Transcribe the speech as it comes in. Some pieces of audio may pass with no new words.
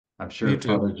I'm Me sure too.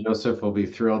 Father Joseph will be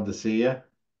thrilled to see you.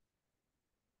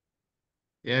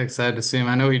 Yeah, excited to see him.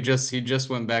 I know he just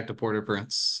went back to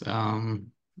Port-au-Prince,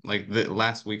 like the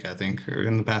last week, I think, or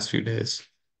in the past few days.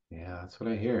 Yeah, that's what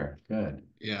I hear. Good.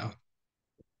 Yeah.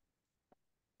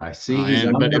 I see he's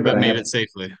And on but there, but but I made have, it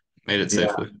safely. Made it yeah,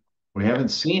 safely. we haven't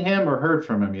seen him or heard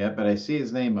from him yet, but I see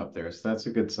his name up there, so that's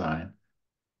a good sign.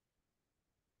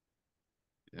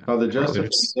 Yeah. Father Probably Joseph, are you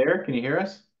just there? Can you hear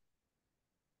us?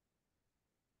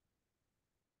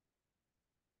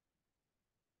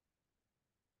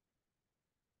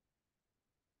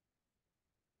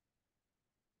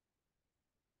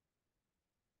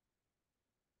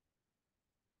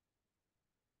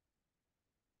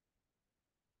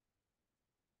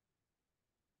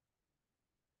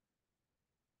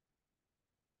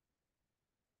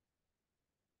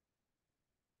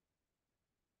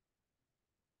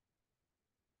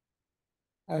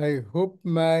 I hope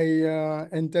my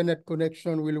internet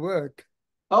connection will work.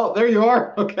 Oh, there you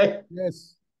are. Okay.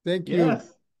 Yes, thank you.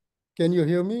 Yes. Can you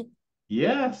hear me?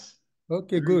 Yes.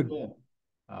 Okay, Very good. good.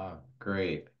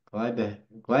 Great.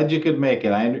 Glad you could make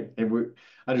it. I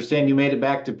understand you made it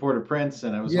back to Port-au-Prince,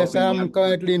 and I was Yes, hoping you I'm had.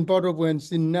 currently in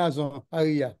Port-au-Prince in Nazon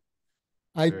area.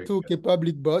 I Very took good. a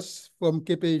public bus from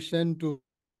Cape Haitian to.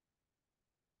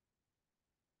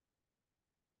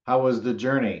 How was the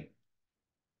journey?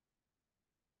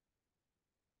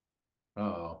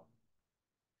 Uh-oh.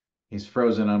 He's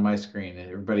frozen on my screen.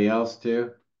 Everybody else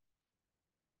too?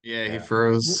 yeah, he Yeah.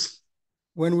 froze.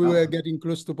 When we were Oh, getting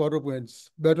close to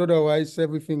Port-au-Prince, but otherwise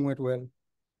everything went well.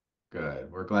 good.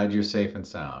 We're glad you're safe and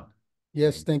sound.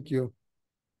 Yes, thank you.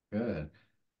 Good.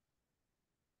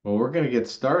 Well, we're going to get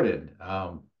started.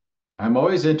 I'm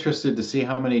always interested to see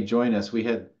how many join us.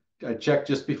 I checked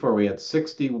just before, we had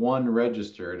 61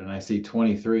 registered, and I see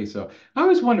 23. So I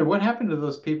always wonder what happened to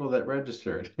those people that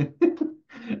registered.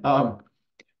 Um,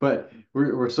 but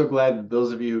we're so glad that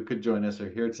those of you who could join us are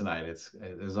here tonight. It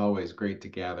is always great to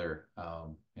gather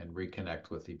and reconnect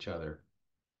with each other.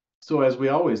 So as we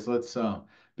always, let's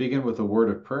begin with a word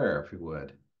of prayer, if you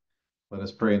would. Let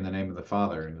us pray in the name of the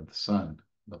Father and of the Son, and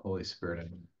the Holy Spirit.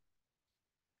 Amen.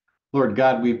 Lord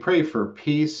God, we pray for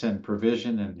peace and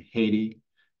provision in Haiti,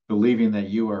 believing that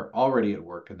you are already at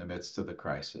work in the midst of the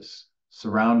crisis.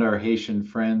 Surround our Haitian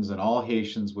friends and all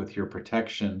Haitians with your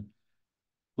protection.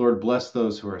 Lord, bless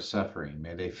those who are suffering.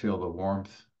 May they feel the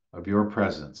warmth of your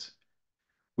presence.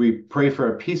 We pray for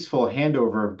a peaceful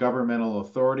handover of governmental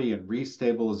authority and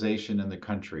restabilization in the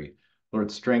country.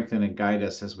 Lord, strengthen and guide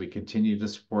us as we continue to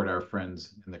support our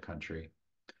friends in the country.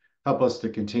 Help us to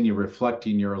continue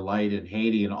reflecting your light in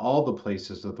Haiti and all the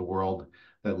places of the world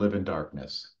that live in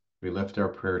darkness. We lift our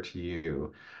prayer to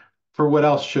you. For what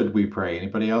else should we pray?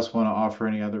 Anybody else want to offer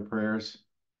any other prayers?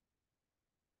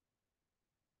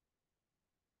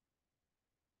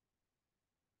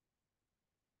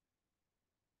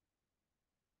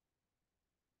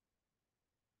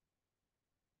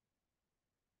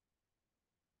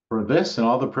 For this and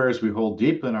all the prayers we hold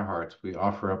deep in our hearts, we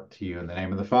offer up to you in the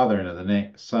name of the Father and of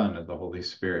the Son and of the Holy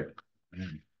Spirit.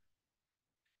 Amen.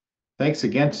 Thanks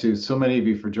again to so many of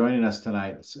you for joining us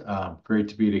tonight. It's great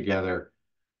to be together.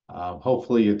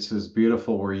 Hopefully, it's as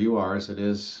beautiful where you are as it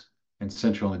is in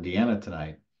central Indiana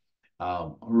tonight.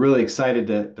 I'm really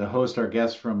excited to host our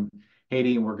guest from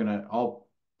Haiti, and we're going to all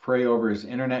pray over his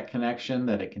internet connection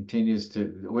that it continues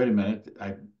to. Wait a minute,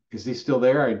 is he still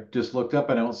there? I just looked up.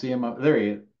 I don't see him up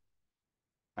there.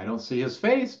 I don't see his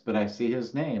face, but I see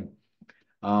his name.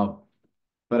 Uh,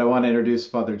 but I want to introduce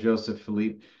Father Joseph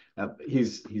Philippe.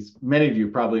 He's many of you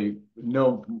probably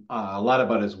know a lot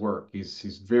about his work.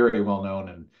 He's very well known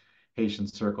in Haitian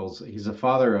circles. He's a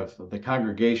father of the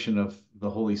Congregation of the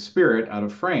Holy Spirit out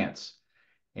of France,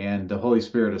 and the Holy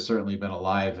Spirit has certainly been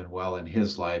alive and well in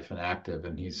his life and active.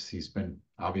 And he's been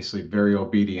obviously very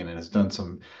obedient and has done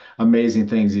some amazing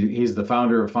things. He's the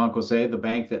founder of Fonkoze, the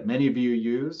bank that many of you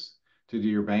use to do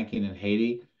your banking in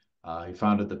Haiti. He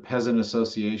founded the Peasant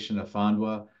Association of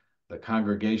Fondwa, the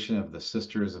Congregation of the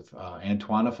Sisters of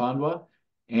Antoine Fondwa,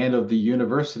 and of the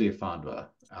University of Fondwa.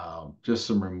 Just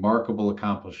some remarkable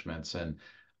accomplishments, and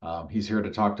he's here to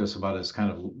talk to us about his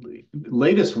kind of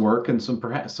latest work and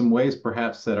some ways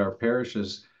perhaps that our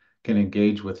parishes can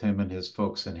engage with him and his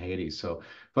folks in Haiti. So,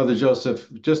 Father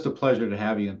Joseph, just a pleasure to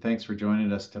have you, and thanks for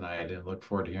joining us tonight. And look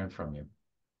forward to hearing from you.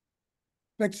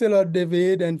 Thanks a lot,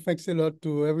 David, and thanks a lot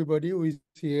to everybody who is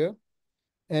here.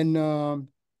 And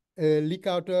Lee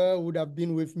Carter would have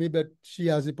been with me, but she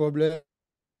has a problem.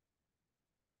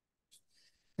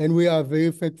 And we are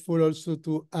very thankful also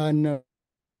to Anne,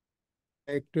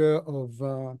 director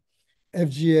of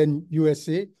FGN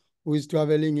USA, who is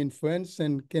traveling in France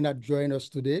and cannot join us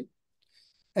today.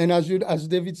 And as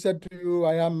David said to you,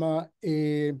 I am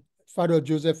a Father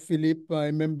Joseph Philippe,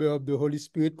 a member of the Holy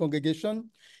Spirit congregation.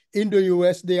 In the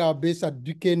US, they are based at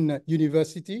Duquesne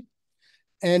University.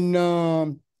 And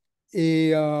I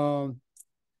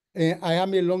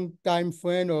am a long-time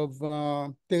friend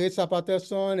of Teresa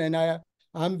Patterson, and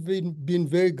I've been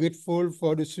very grateful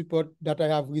for the support that I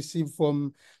have received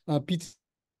from PT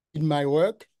in my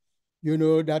work. You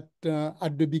know that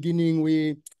at the beginning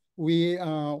we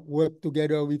worked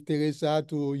together with Teresa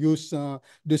to use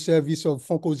the service of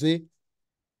Fonkoze,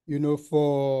 you know,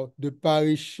 for the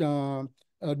parish,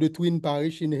 the twin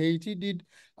parish in Haiti.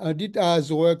 It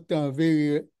has worked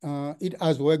it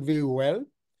has worked very well.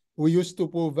 We used to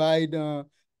provide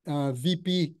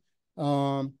VP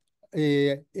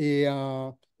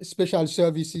special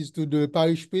services to the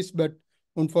parish priest, but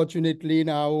unfortunately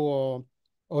now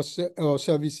our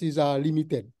services are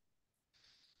limited.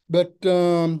 But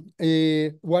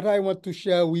what I want to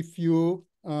share with you,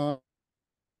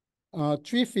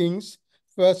 three things.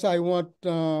 First, I want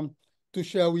to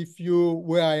share with you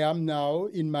where I am now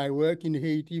in my work in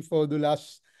Haiti for the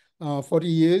last 40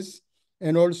 years,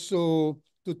 and also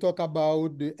to talk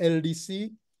about the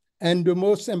LDC. And the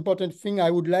most important thing,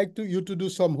 I would like you to do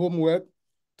some homework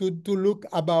to look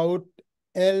about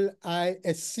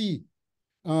LISC,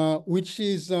 which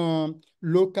is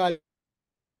Local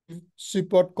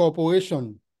Support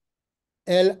Corporation,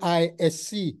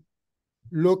 LISC,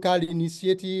 Local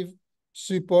Initiative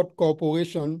Support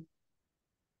Corporation.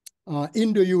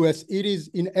 In the US, it is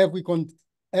in every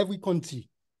county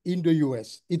in the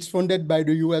US. It's funded by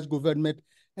the US government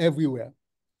everywhere.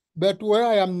 But where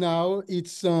I am now,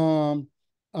 it's, as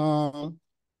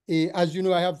you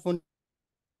know, I have funded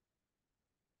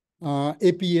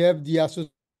APF, the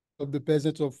Association of the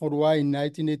Peasants of Fondwa in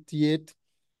 1988,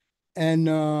 and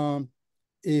a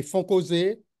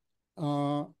Fonkoze,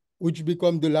 which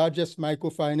became the largest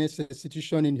microfinance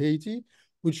institution in Haiti,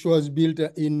 which was built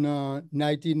in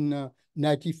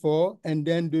 1994, and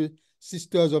then the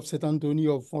Sisters of Saint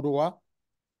Antonio of Fondwa,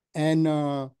 and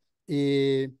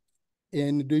the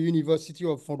University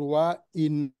of Fondwa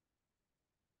in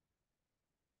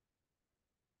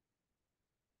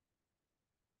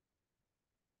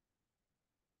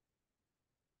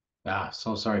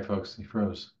So sorry, folks. He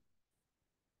froze.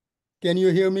 Can you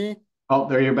hear me? Oh,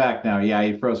 there you're back now. Yeah,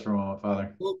 you froze for a moment,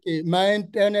 Father. Okay, my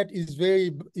internet is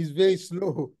very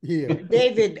slow here.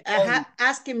 David,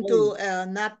 ask him to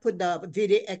not put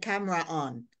the camera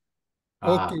on.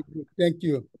 Okay, thank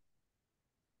you.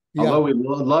 Although we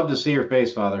would love to see your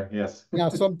face, Father. Yes. Yeah,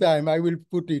 sometime I will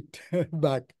put it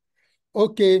back.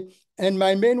 Okay, and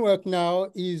my main work now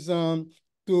is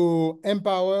to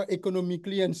empower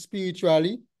economically and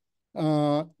spiritually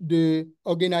the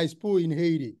organized poor in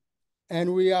Haiti.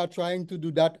 And we are trying to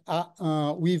do that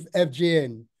with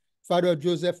FJN, Father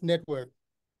Joseph Network.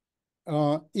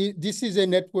 This is a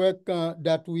network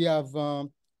that we have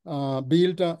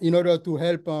built in order to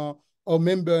help our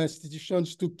member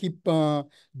institutions to keep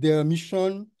their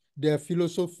mission, their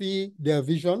philosophy, their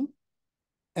vision,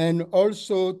 and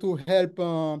also to help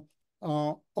our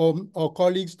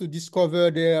colleagues to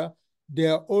discover their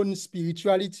own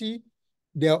spirituality,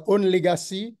 their own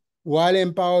legacy, while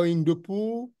empowering the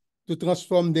poor to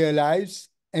transform their lives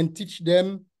and teach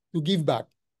them to give back.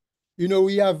 You know,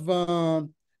 we have a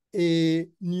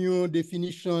new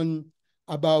definition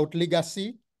about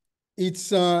legacy.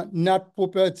 It's not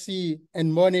property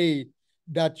and money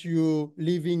that you're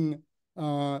leaving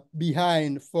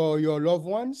behind for your loved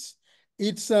ones.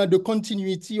 It's the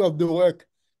continuity of the work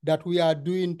that we are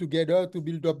doing together to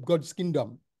build up God's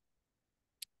kingdom.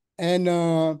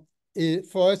 And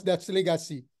for us, that's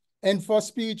legacy. And for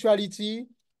spirituality,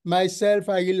 myself,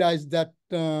 I realized that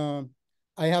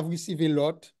I have received a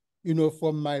lot, you know,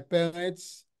 from my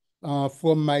parents,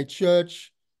 from my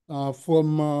church,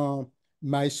 from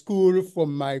my school,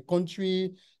 from my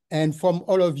country, and from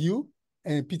all of you,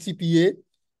 and PTPA,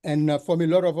 and from a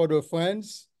lot of other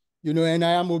friends, you know, and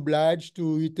I am obliged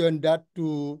to return that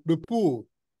to the poor.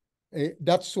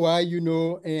 That's why, you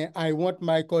know, I want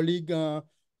my colleague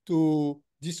to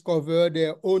discover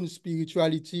their own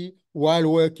spirituality while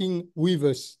working with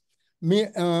us. Me,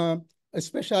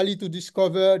 especially to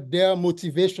discover their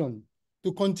motivation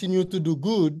to continue to do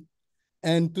good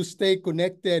and to stay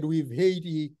connected with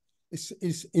Haiti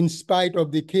is in spite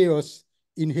of the chaos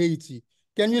in Haiti.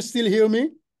 Can you still hear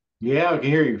me? Yeah, I can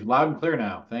hear you loud and clear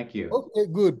now. Thank you. Okay,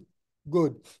 good,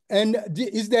 good. And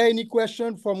is there any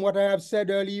question from what I have said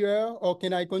earlier, or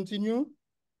can I continue?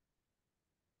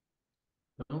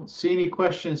 I don't see any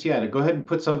questions yet. Go ahead and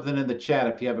put something in the chat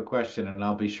if you have a question, and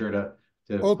I'll be sure to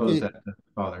to Okay. pose that to the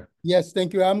Father. Yes,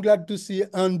 thank you. I'm glad to see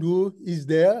Andrew is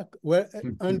there. Well,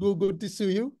 Andrew, good to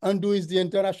see you. Andrew is the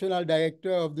international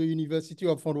director of the University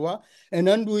of Fondwa, and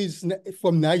Andrew is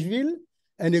from Nashville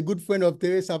and a good friend of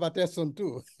Teresa Patterson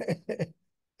too.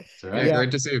 That's Yeah, right.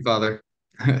 great to see you, Father.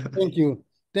 Thank you.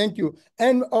 Thank you.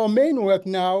 And our main work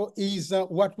now is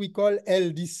what we call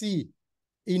LDC.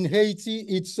 In Haiti,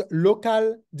 it's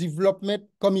Local Development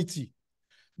Committee.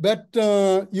 But,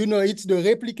 you know, it's the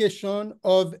replication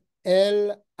of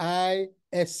LISC.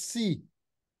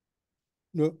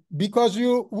 No, because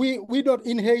we don't,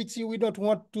 in Haiti, we don't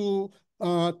want to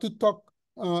talk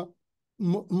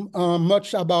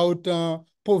much about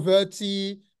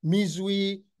poverty,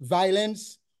 misery,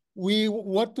 violence. We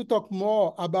want to talk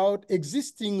more about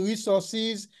existing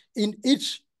resources in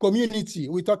each community.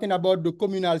 We're talking about the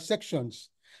communal sections.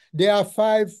 There are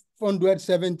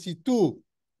 572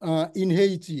 in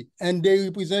Haiti, and they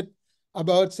represent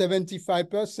about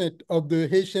 75% of the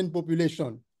Haitian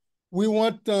population. We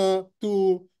want to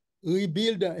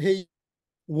rebuild Haiti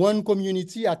one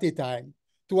community at a time,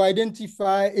 to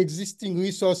identify existing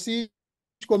resources,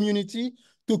 community,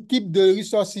 to keep the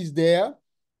resources there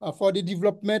for the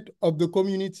development of the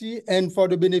community and for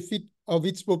the benefit of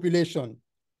its population.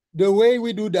 The way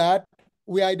we do that,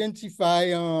 we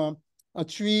identify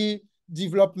 3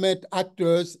 development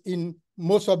actors in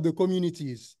most of the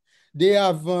communities. They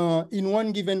have, in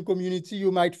one given community,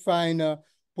 you might find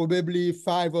probably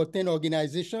 5 or 10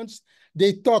 organizations.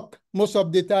 They talk most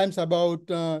of the times about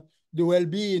the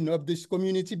well-being of this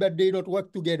community, but they don't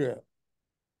work together.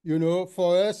 You know,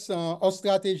 for us, our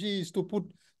strategy is to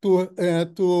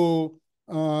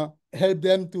help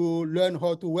them to learn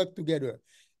how to work together.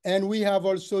 And we have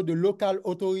also the local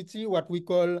authority, what we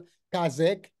call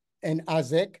KAZEK and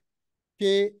AZEK,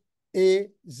 K-A-Z-E-K,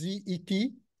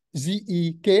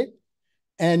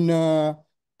 and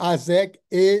AZEK,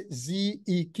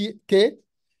 A-Z-E-K,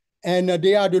 and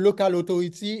they are the local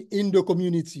authority in the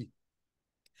community.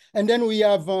 And then we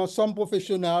have some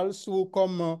professionals who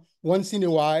come once in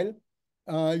a while,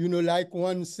 you know, like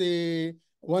once a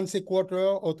quarter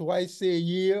or twice a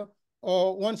year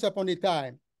or once upon a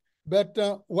time. But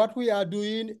what we are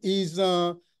doing is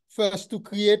first to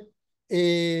create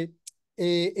a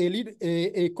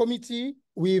committee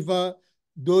with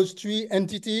those 3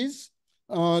 entities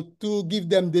to give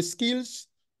them the skills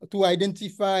to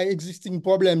identify existing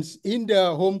problems in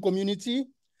their home community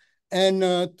and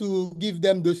to give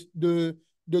them the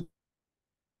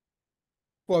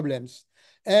problems.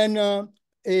 And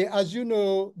as you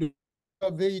know, the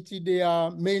of Haiti, they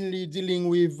are mainly dealing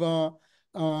with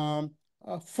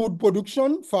food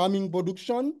production, farming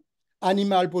production,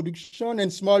 animal production,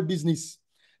 and small business.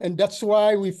 And that's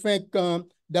why we think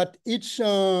that each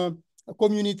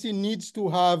community needs to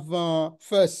have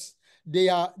first, they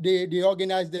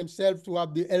organize themselves to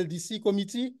have the LDC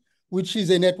committee, which is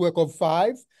a network of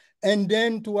 5, and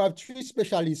then to have 3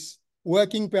 specialists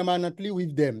working permanently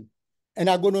with them. An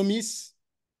agronomist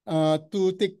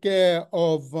to take care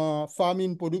of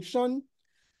farming production,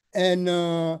 and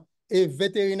a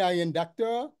veterinarian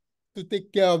doctor to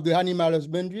take care of the animal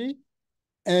husbandry,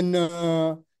 and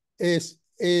a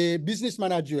business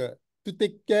manager to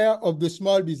take care of the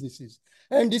small businesses.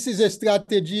 And this is a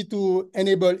strategy to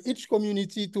enable each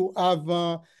community to have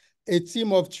a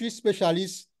team of 3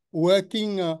 specialists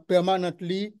working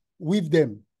permanently with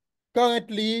them.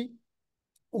 Currently,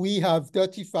 we have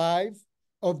 35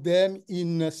 of them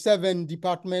in 7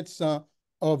 departments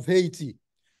of Haiti,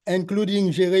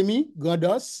 including Jérémy,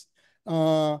 Grandos,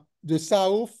 the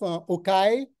South,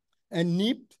 Okai, and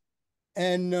Nip.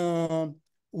 And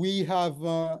we have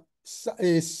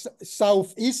Southeast,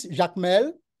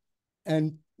 Jacmel,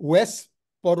 and West,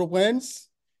 Port-au-Prince,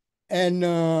 and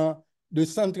the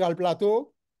Central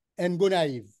Plateau, and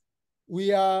Gonaïve.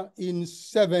 We are in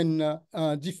 7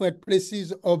 different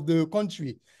places of the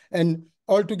country, and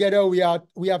altogether we have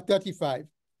 35.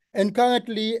 And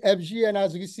currently, FGN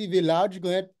has received a large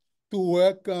grant to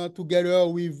work together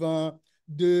with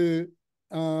the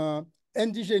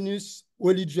indigenous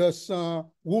religious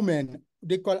women.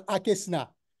 They call Akesna.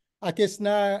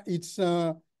 Akesna, it's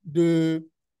the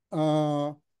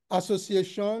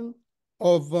Association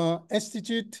of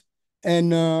Institute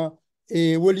and a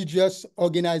religious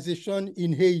organization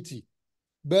in Haiti.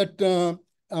 But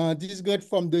this grant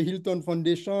from the Hilton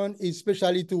Foundation is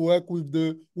especially to work with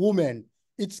the women.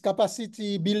 It's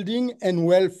capacity building and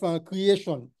wealth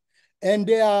creation. And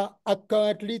there are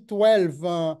currently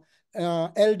 12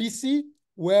 LDC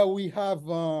where we have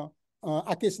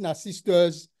Akesna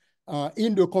sisters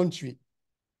in the country.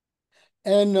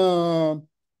 And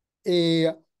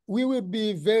we will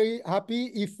be very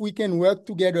happy if we can work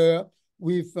together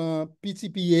with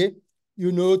PTPA,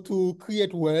 you know, to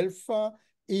create wealth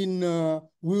in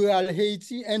rural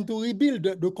Haiti and to rebuild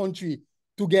the country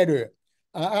together.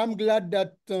 I'm glad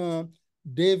that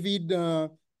David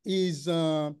is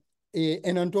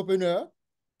an entrepreneur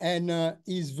and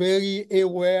is very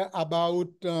aware about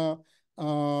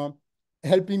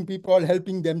helping people,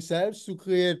 helping themselves to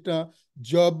create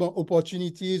job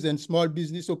opportunities and small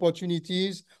business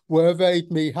opportunities wherever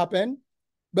it may happen.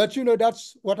 But, you know,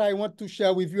 that's what I want to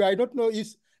share with you. I don't know if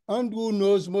Andrew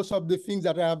knows most of the things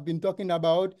that I have been talking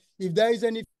about. If there is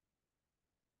any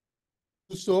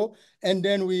so, and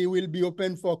then we will be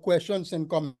open for questions and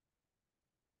comments.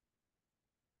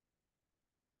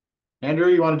 Andrew,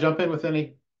 you want to jump in with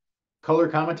any color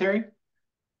commentary?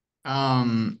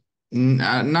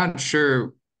 Not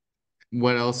sure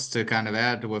what else to kind of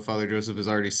add to what Father Joseph has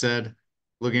already said.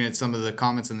 Looking at some of the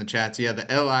comments in the chats, yeah, the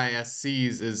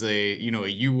LISCs is a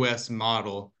US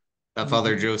model that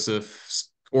Father Joseph's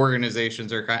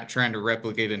organizations are trying to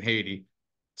replicate in Haiti.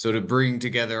 So to bring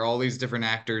together all these different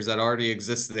actors that already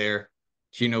exist there,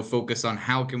 to, focus on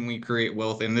how can we create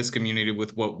wealth in this community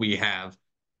with what we have.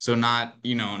 So not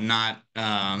the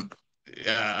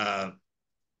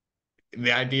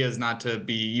idea is not to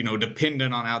be,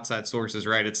 dependent on outside sources,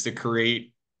 right? It's to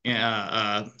create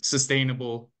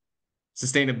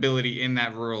sustainability in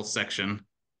that rural section.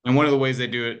 And one of the ways they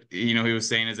do it, he was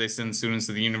saying, is they send students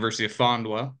to the University of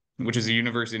Fondwa, which is a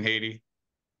university in Haiti.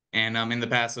 And in the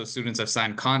past, those students have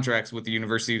signed contracts with the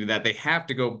university that they have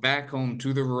to go back home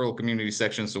to the rural community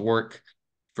sections to work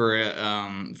for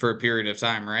a period of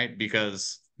time, right?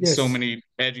 Because so many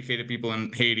educated people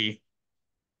in Haiti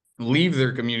leave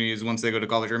their communities once they go to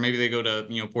college, or maybe they go to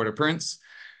Port-au-Prince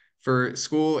for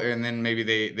school, and then maybe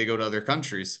they go to other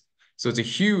countries. So it's a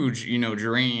huge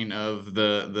drain of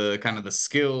the kind of the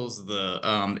skills,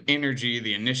 the energy,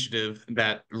 the initiative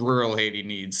that rural Haiti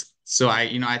needs. So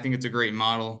I think it's a great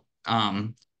model.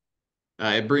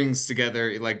 It brings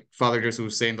together, like Father Joseph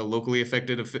was saying, the locally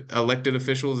elected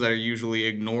officials that are usually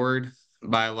ignored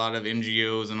by a lot of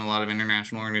NGOs and a lot of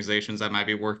international organizations that might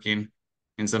be working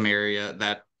in some area,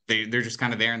 that they're just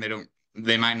kind of there and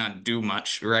they might not do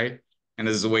much, right? And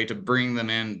this is a way to bring them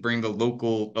in, bring the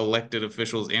local elected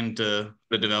officials into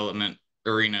the development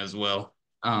arena as well.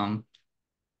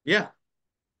 Yeah.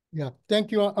 Yeah,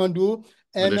 thank you, Andrew.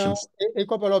 And a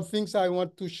couple of things I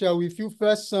want to share with you.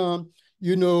 First,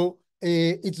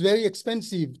 it's very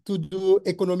expensive to do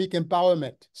economic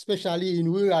empowerment, especially in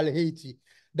rural Haiti.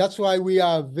 That's why we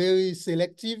are very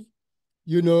selective.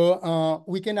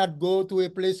 We cannot go to a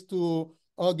place to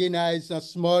organize a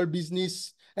small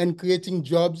business and creating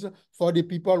jobs for the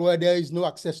people where there is no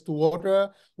access to water,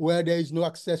 where there is no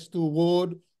access to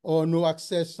road, or no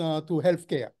access to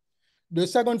healthcare. The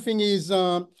second thing is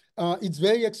it's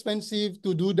very expensive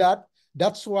to do that.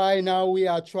 That's why now we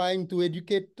are trying to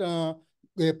educate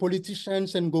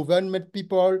politicians and government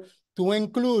people to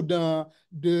include the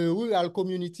rural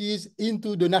communities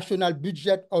into the national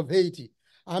budget of Haiti.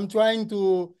 I'm trying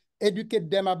to educate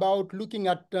them about looking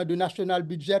at the national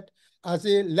budget as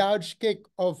a large cake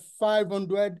of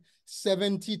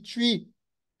 573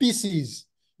 pieces.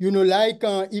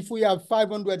 If we have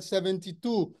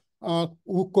 572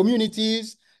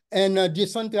 communities and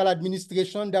decentral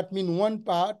administration, that means one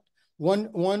part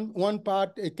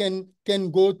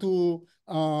can go to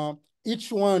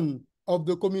each one of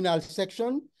the communal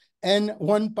section, and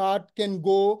one part can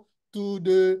go to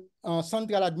the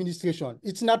central administration.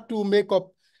 It's not to make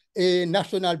up a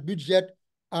national budget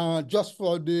just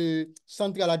for the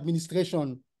central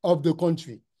administration of the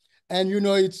country. And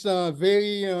it's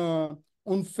very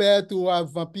unfair to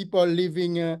have people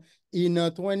living in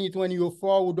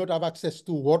 2024 who don't have access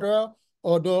to water,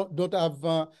 or don't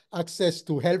have access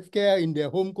to healthcare in their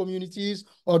home communities,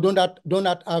 or do not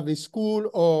have a school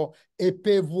or a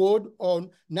paved road, or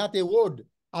not a road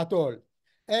at all.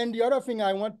 And the other thing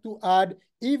I want to add,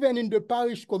 even in the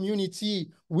parish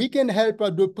community, we can help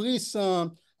the priests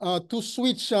to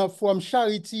switch from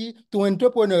charity to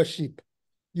entrepreneurship.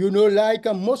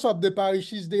 Most of the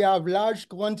parishes, they have large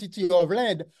quantity of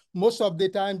land. Most of the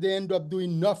time, they end up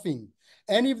doing nothing.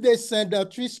 And if they send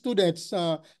 3 students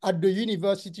at the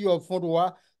University of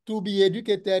Fondwa to be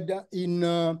educated in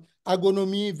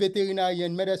agronomy, veterinary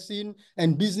and medicine,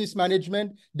 and business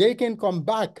management, they can come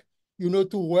back,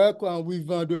 to work with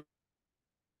the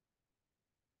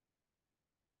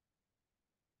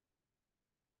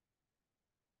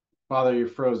Father, you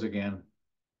froze again.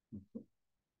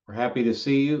 We're happy to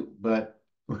see you, but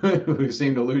we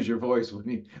seem to lose your voice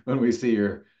when we see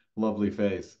your lovely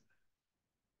face.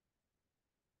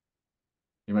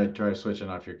 You might try switching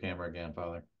off your camera again,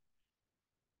 Father.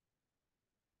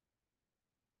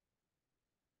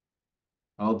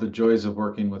 All the joys of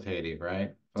working with Haiti,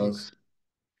 right, folks? Yes.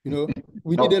 You know,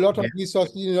 we need a lot of Yeah.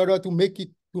 resources in order to make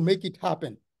it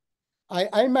happen.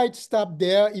 I might stop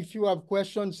there if you have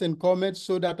questions and comments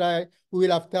so that we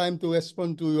will have time to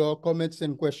respond to your comments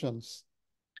and questions.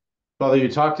 Father, you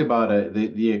talked about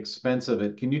the expense of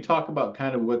it. Can you talk about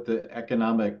kind of what the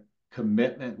economic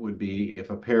commitment would be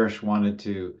if a parish wanted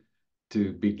to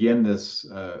begin this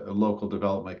local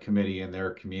development committee in their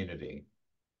community?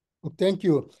 Thank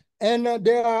you. And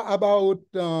there are about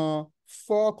 4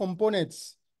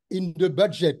 components in the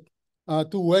budget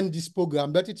to run this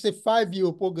program, but it's a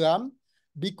 5-year program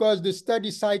because the study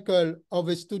cycle of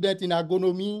a student in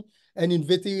agronomy and in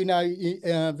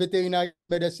veterinary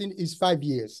medicine is 5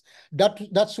 years.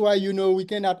 That's why, you know, we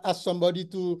cannot ask somebody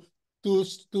to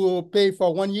pay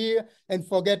for 1 year and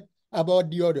forget about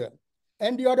the other.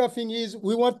 And the other thing is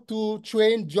we want to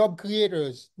train job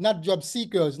creators, not job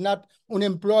seekers, not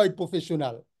unemployed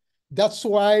professional. That's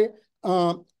why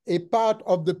a part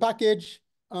of the package,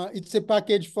 it's a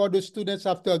package for the students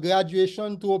after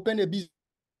graduation to open a business,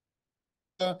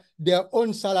 their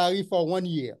own salary for 1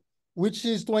 year, which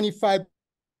is 25.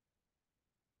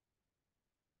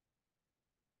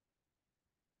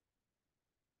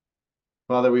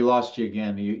 Father, we lost you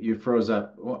again. You froze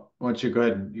up. Why don't you go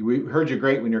ahead and we heard you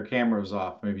great when your camera was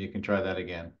off. Maybe you can try that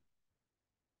again.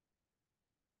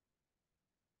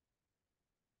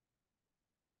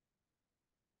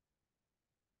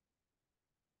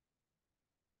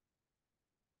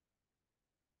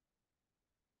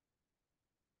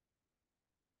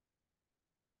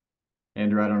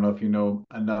 Andrew, I don't know if you know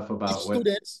enough about what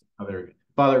Students. other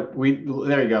Father,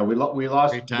 there you go. We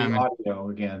lost Great the timing. audio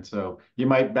again, so you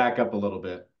might back up a little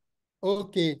bit.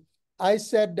 Okay. I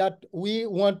said that we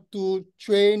want to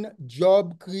train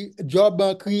job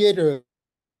creators.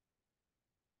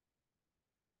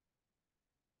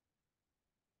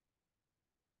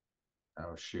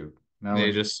 Oh shoot. Now They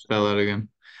we're just spell out again.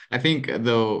 I think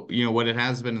though, you know, what it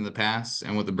has been in the past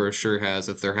and what the brochure has,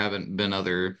 if there haven't been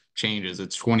other changes,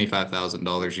 it's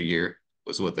 $25,000 a year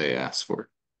was what they asked for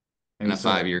and a so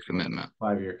 5-year commitment.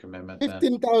 5-year commitment then.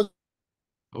 15,000.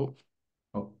 Oh,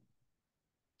 Oh,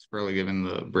 it's probably giving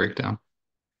the breakdown.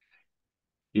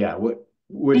 yeah. What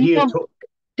he had told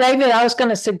David, I was going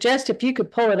to suggest if you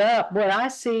could pull it up, what I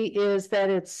see is that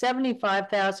it's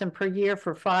 75,000 per year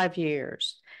for 5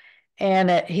 years. And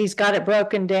he's got it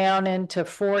broken down into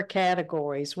 4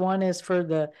 categories. One is for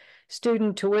the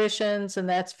student tuitions, and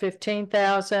that's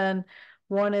 15,000.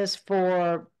 One is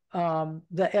for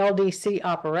the LDC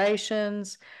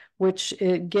operations, which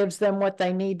it gives them what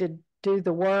they need to do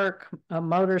the work, a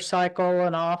motorcycle,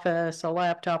 an office, a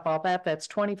laptop, all that. That's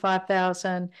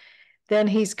 25,000. Then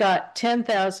he's got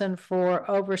 10,000 for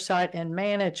oversight and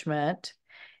management.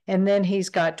 And then he's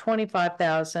got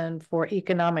 25,000 for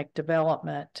economic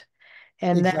development.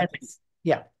 And Exactly. that's,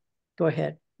 yeah, go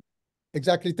ahead.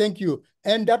 Exactly. Thank you.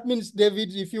 And that means,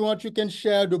 David, if you want, you can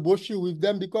share the brochure with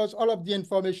them because all of the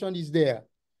information is there.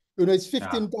 You know, it's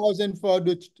 15,000 for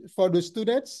the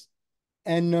students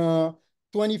and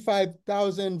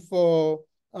 25,000 for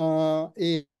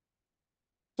a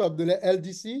of the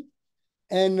LDC,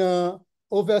 and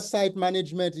oversight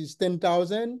management is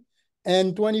 10,000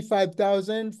 and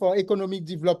 25,000 for economic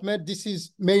development. This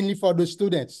is mainly for the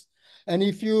students. And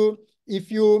if you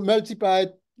multiply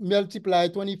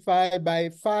 25 by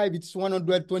 5, it's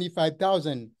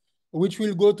 125,000, which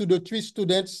will go to the 3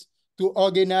 students to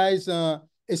organize a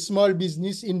small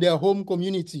business in their home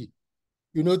community,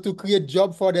 you know, to create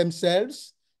job for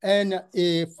themselves and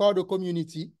for the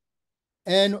community.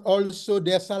 And also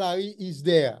their salary is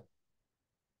there.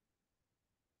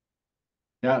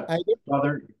 Yeah,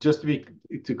 Father, just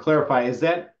to clarify, is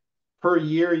that per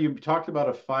year? You talked about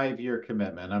a 5-year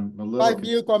commitment. I'm a little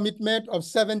 5-year commitment of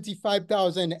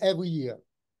 75,000 every year.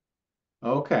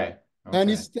 Okay.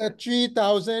 And it's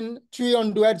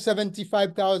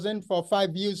 375,000 for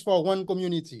 5 years for one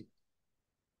community.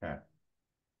 Okay.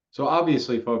 So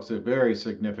obviously, folks, a very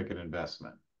significant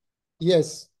investment.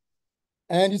 Yes.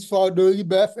 And it's for the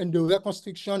rebirth and the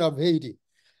reconstruction of Haiti.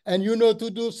 And you know,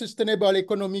 to do sustainable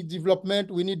economic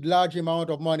development, we need large amount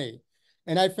of money.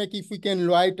 And I think if we can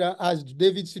write, as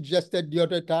David suggested the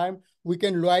other time, we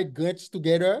can write grants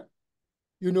together,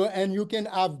 you know, and you can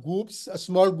have groups,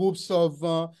 small groups of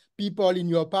people in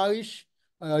your parish,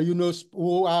 you know,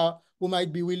 who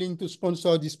might be willing to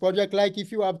sponsor this project. Like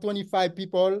if you have 25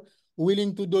 people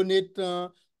willing to donate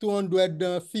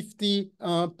 250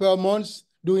 per month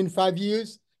during 5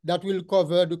 years, that will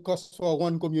cover the cost for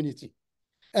one community.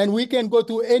 And we can go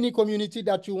to any community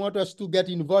that you want us to get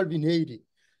involved in Haiti.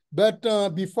 But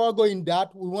before going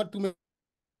that, we want to make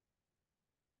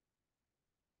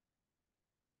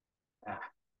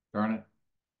Darn it.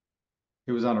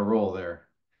 He was on a roll there.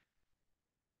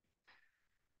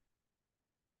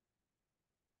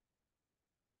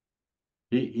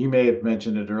 He may have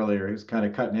mentioned it earlier. He was kind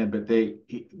of cutting in, but they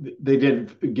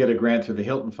did get a grant through the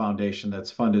Hilton Foundation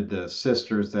that's funded the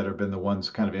sisters that have been the ones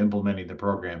kind of implementing the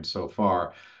program so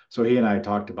far. So he and I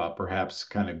talked about perhaps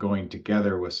kind of going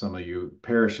together with some of you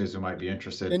parishes who might be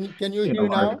interested Can you in a hear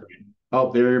large now? grant.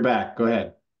 Oh, there you're back. Go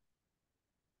ahead.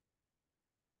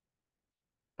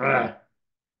 Ah,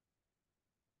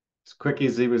 as quick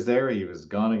as he was there, he was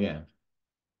gone again.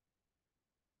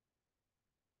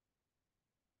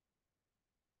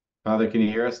 Father, can you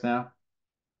hear us now?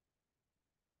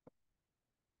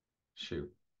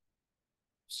 Shoot.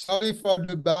 Sorry for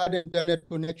the bad internet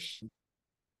connection.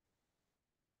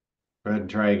 Go ahead and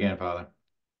try again, Father.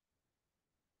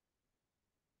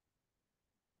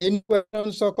 Any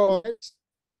questions or comments?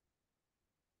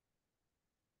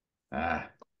 Ah,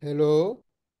 Hello?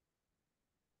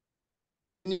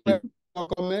 Any you, questions or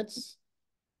comments?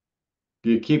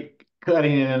 you keep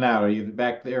cutting in and out. Are you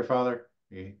back there, Father?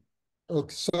 Okay.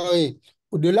 Okay, sorry.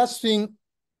 The last thing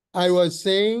I was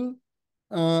saying,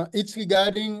 it's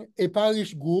regarding a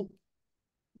parish group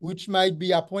which might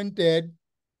be appointed,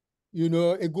 you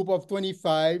know, a group of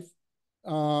 25,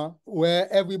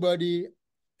 where everybody,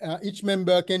 each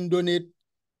member can donate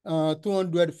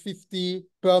 250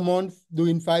 per month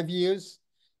during 5 years,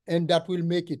 and that will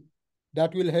make it.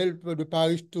 That will help the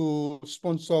parish to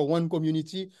sponsor one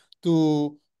community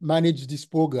to manage this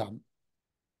program.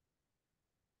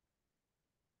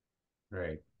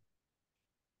 Great.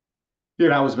 You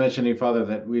know, I was mentioning, Father,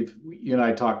 that you and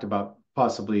I talked about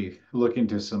possibly looking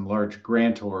to some large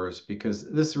grantors because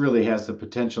this really has the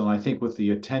potential. And I think with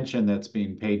the attention that's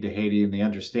being paid to Haiti and the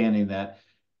understanding that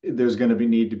there's going to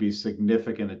need to be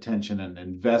significant attention and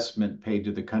investment paid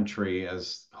to the country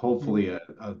as hopefully a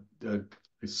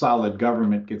solid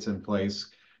government gets in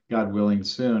place, God willing,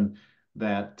 soon,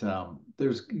 that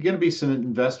there's going to be some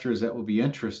investors that will be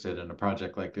interested in a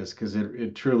project like this because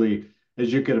it truly,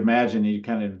 as you could imagine, you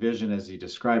kind of envision as he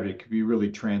described it, could be really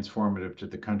transformative to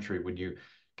the country when you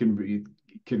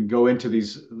can go into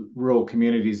these rural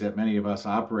communities that many of us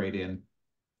operate in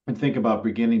and think about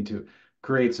beginning to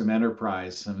create some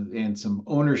enterprise and some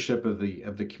ownership of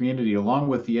the community along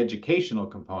with the educational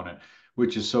component,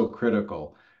 which is so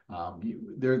critical.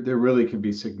 There really can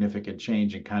be significant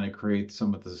change and kind of create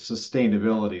some of the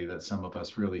sustainability that some of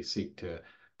us really seek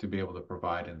to be able to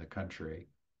provide in the country.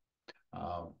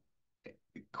 Um,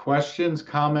 Questions,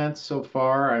 comments so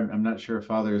far? I'm not sure if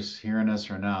Father's hearing us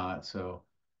or not. So,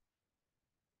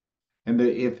 and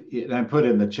and I put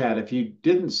in the chat, if you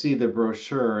didn't see the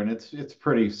brochure, and it's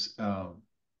pretty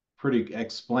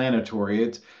explanatory.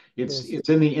 Yes. It's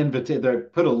in the invitation. They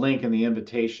put a link in the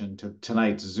invitation to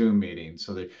tonight's Zoom meeting,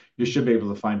 so that you should be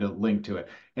able to find a link to it.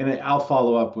 And I'll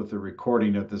follow up with the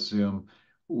recording of the Zoom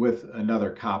with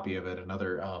another copy of it,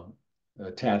 another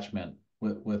attachment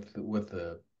with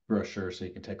the brochure, so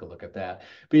you can take a look at that.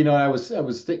 But you know, I was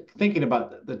thinking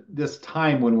about this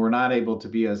time when we're not able to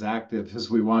be as active as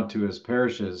we want to as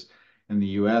parishes in the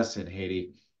U.S. and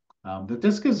Haiti. That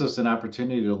this gives us an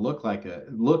opportunity to look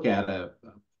at a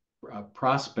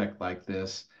prospect like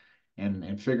this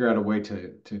and figure out a way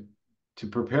to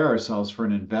prepare ourselves for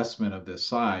an investment of this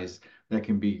size that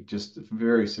can be just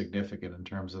very significant in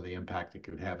terms of the impact it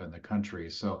could have in the country.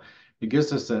 So it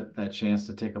gives us that chance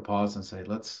to take a pause and say,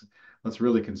 let's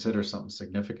really consider something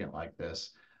significant like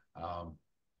this.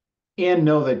 And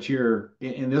know that you're,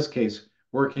 in this case,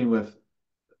 working with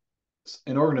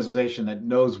an organization that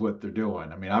knows what they're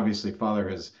doing. I mean, obviously, Father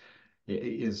is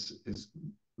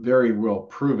very well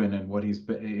proven in what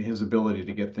his ability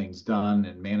to get things done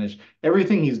and manage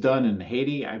everything he's done in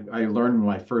Haiti. I learned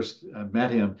when I first met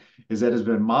him is that has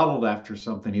been modeled after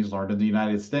something he's learned in the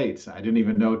United States. I didn't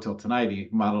even know till tonight he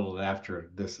modeled it after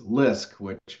this LISC,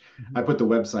 which I put the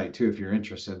website too if you're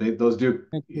interested. Those do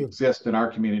exist in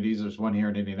our communities. There's one here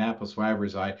in Indianapolis where I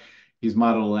reside. He's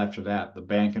modeled after that. The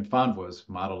bank in Fondwa was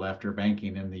modeled after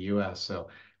banking in the U.S. So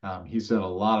he's done a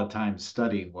lot of time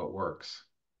studying what works.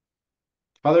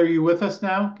 Father, are you with us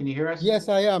now? Can you hear us? Yes,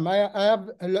 I am. I have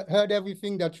heard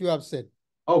everything that you have said.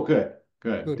 Oh, good,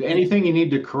 good. Good. Anything you need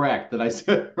to correct that I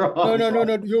said wrong?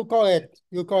 No. You're correct.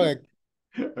 You're correct.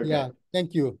 Okay. Yeah.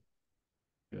 Thank you.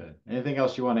 Good. Anything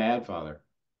else you want to add, Father?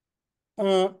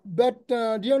 But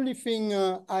the only thing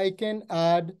I can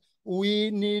add,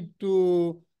 we need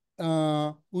to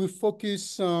we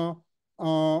focus on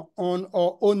our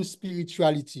own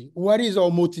spirituality. What is our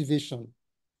motivation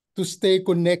to stay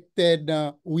connected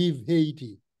with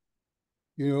Haiti?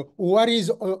 You know, what is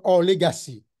our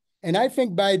legacy? And I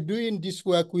think by doing this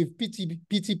work with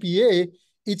PTPA,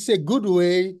 it's a good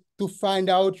way to find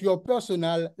out your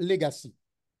personal legacy.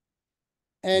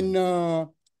 And,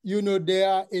 you know, there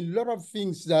are a lot of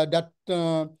things that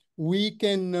we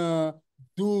can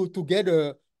do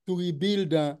together to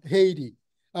rebuild Haiti.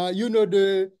 You know,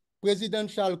 the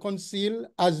Presidential Council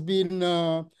has been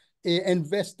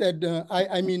invested,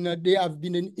 I mean, they have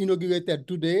been inaugurated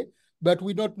today, but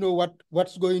we don't know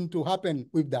what's going to happen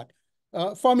with that.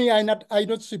 For me, I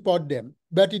don't support them,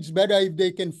 but it's better if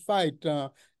they can fight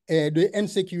the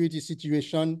insecurity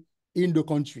situation in the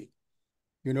country,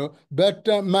 you know. But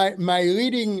my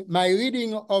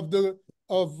reading of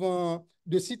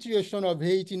the situation of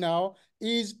Haiti now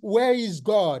is, where is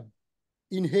God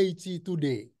in Haiti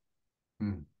today?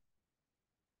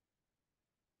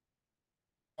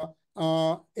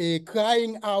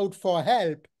 Crying out for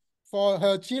help for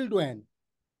her children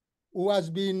who has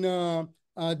been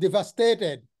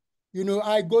devastated. You know,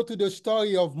 I go to the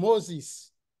story of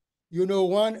Moses. You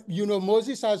know,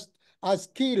 Moses has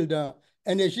killed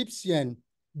an Egyptian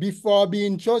before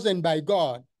being chosen by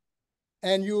God.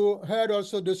 And you heard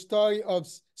also the story of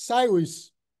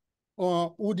Cyrus,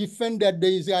 who defended the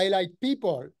Israelite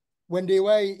people when they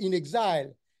were in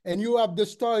exile. And you have the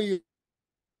story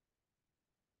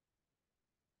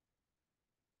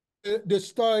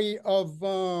of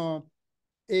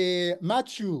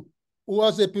Matthew, who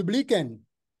was a publican.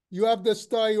 You have the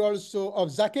story also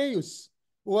of Zacchaeus,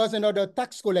 who was another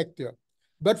tax collector.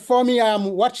 But for me, I'm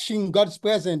watching God's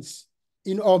presence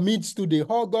in our midst today,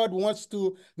 how God wants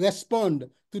to respond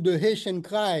to the Haitian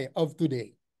cry of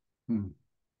today.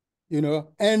 You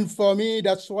know, and for me,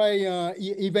 that's why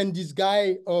even this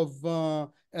guy of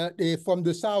from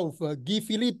the South, Guy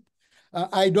Philippe,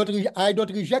 I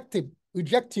don't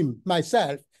reject him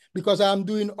myself, because I'm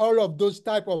doing all of those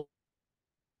type of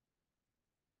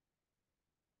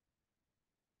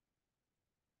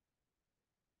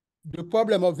the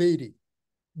problem of Haiti.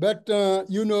 But,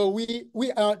 you know,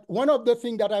 we are, one of the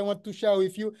things that I want to share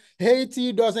with you,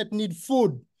 Haiti doesn't need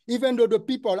food, even though the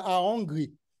people are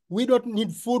hungry. We don't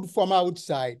need food from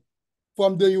outside,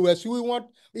 from the US. We want,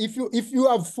 if you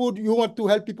have food, you want to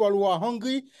help people who are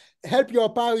hungry, help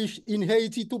your parish in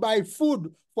Haiti to buy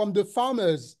food from the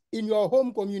farmers in your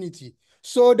home community,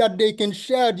 so that they can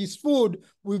share this food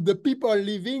with the people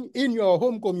living in your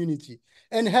home community,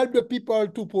 and help the people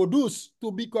to produce,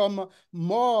 to become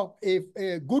more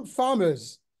good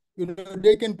farmers. You know,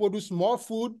 they can produce more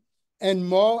food and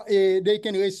more, they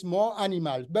can raise more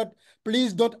animals. But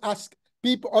please don't ask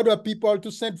other people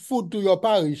to send food to your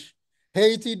parish.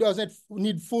 Haiti doesn't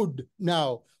need food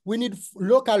now. We need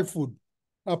local food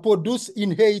produced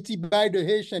in Haiti by the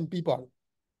Haitian people.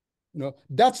 You know,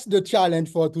 that's the challenge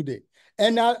for today.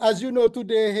 And as you know,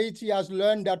 today, Haiti has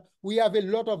learned that we have a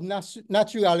lot of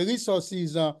natural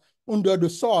resources under the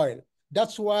soil.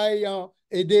 That's why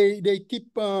they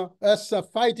keep us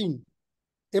fighting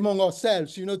among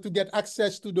ourselves, you know, to get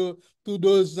access to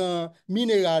those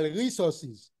mineral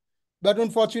resources. But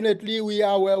unfortunately, we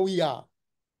are where we are.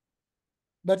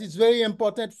 But it's very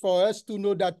important for us to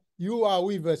know that you are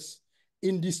with us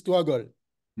in this struggle,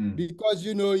 because,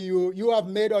 you know, you have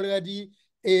made already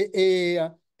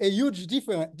a huge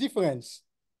difference.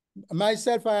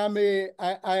 Myself, I am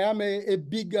a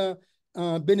big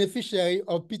beneficiary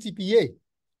of PTPA.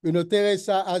 You know,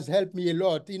 Teresa has helped me a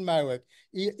lot in my work.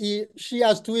 She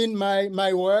has twined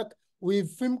my work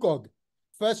with Fonkoze,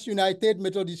 First United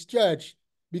Methodist Church,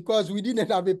 because we didn't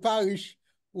have a parish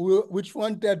which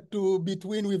wanted to be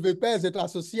twinned with a Peasant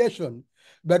Association.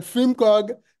 But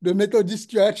Fonkoze, the Methodist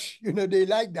Church, you know, they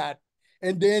like that,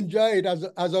 and they enjoy it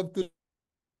as of today.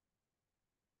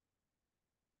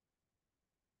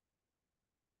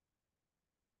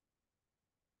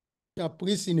 A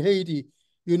priest in Haiti,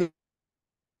 you know.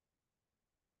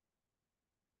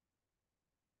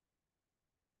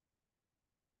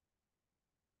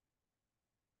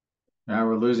 Now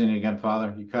we're losing you again,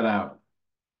 Father. You cut out.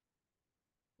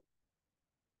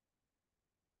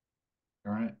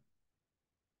 All right.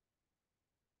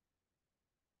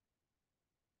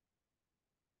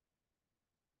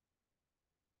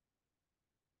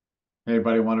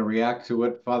 Anybody want to react to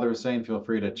what Father is saying? Feel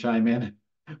free to chime in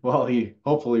while he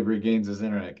hopefully regains his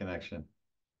internet connection.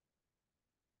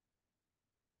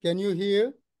 Can you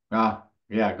hear? Yeah,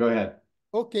 go ahead.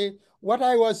 Okay, what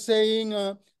I was saying,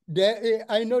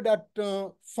 I know that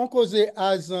Fonkoze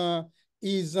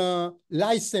is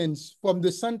licensed from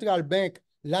the central bank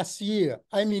last year.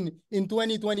 I mean, in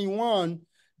 2021,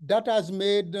 that has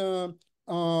made a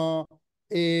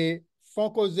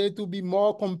Fonkoze to be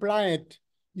more compliant,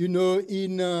 you know,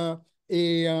 in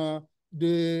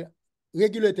the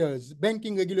regulators,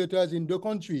 banking regulators in the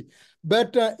country.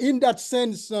 But in that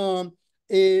sense,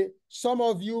 some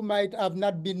of you might have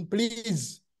not been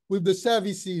pleased with the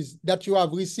services that you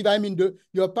have received. I mean,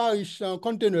 your parish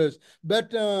containers,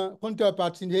 but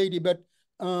counterparts in Haiti. But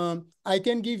I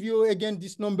can give you again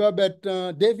this number, but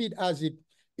David has it.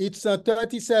 It's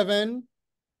 37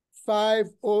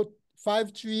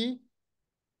 5053.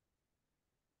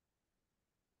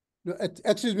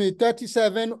 Excuse me,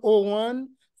 3701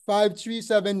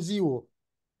 5370.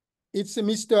 It's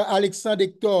Mr. Alexandre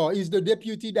Hector. He's the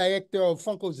deputy director of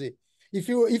Fonkoze.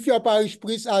 If your parish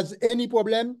priest has any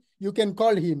problem, you can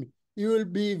call him. He will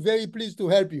be very pleased to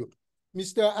help you.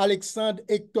 Mr. Alexandre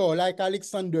Hector, like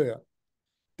Alexander.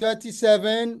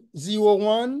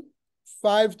 3701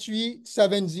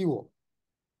 5370.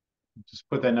 Just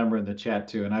put that number in the chat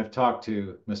too. And I've talked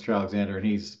to Mr. Alexander and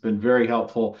he's been very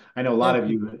helpful. I know a lot of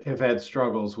you have had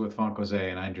struggles with Fonkoze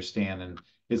and I understand. And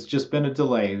it's just been a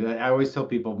delay. I always tell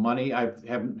people money, I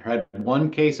haven't had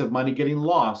one case of money getting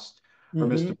lost or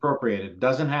misappropriated. It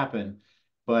doesn't happen,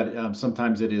 but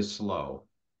sometimes it is slow.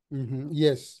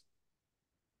 Yes.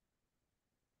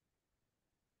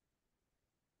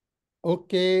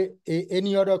 Okay.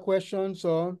 Any other questions?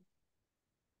 Or?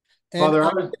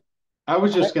 Father, I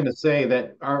was just going to say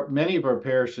that many of our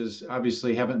parishes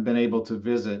obviously haven't been able to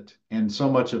visit, and so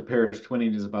much of parish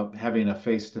twinning is about having a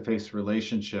face-to-face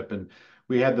relationship. And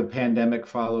we had the pandemic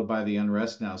followed by the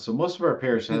unrest now, so most of our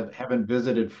parishes haven't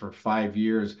visited for 5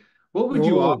 years. What would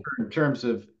you offer in terms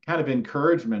of kind of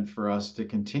encouragement for us to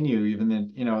continue, even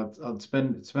then, you know, it's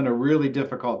been a really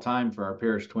difficult time for our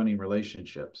parish twinning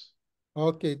relationships.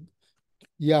 Okay.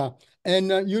 Yeah,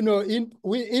 and you know,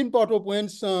 in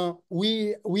Port-au-Prince,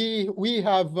 we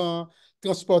have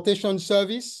transportation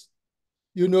service.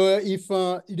 You know, if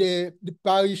the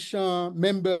parish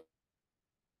member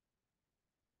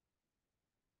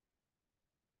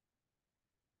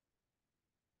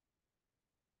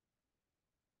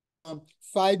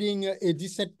finding a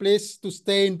decent place to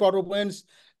stay in Port-au-Prince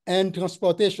and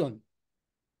transportation,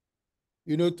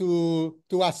 you know, to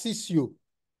assist you.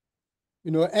 You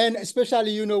know, and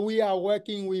especially, you know, we are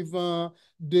working with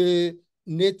the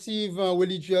native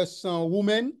religious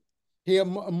women. Here,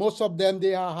 most of them,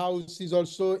 their house is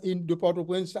also in the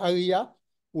Port-au-Prince area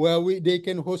where they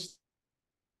can host.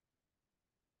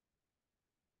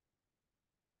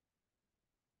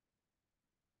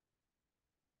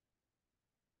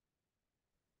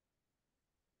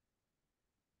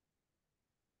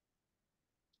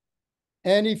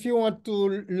 And if you want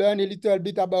to learn a little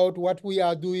bit about what we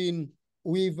are doing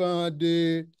with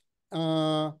the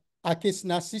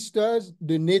Akesna sisters,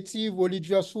 the native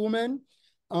religious women,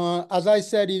 as I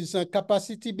said, is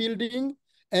capacity building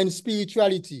and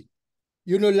spirituality.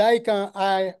 You know, like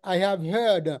I have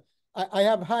heard, I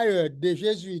have hired the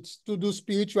Jesuits to do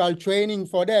spiritual training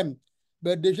for them,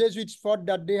 but the Jesuits thought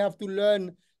that they have to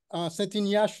learn Saint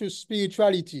Ignatius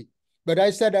spirituality. But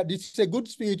I said that this is a good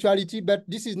spirituality, but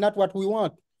this is not what we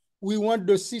want. We want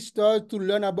the sisters to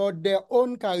learn about their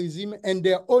own charism and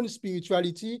their own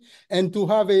spirituality and to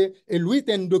have a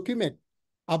written document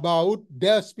about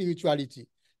their spirituality.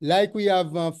 Like we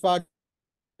have Father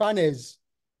Panez,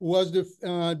 who was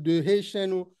the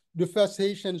Haitian, the first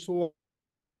Haitians who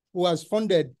has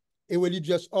founded a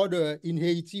religious order in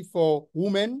Haiti for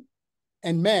women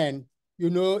and men, you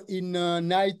know, in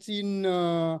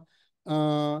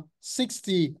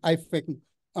 1960, I think.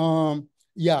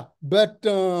 Yeah, but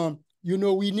you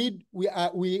know, we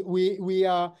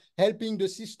are helping the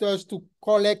sisters to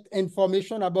collect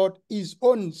information about his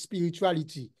own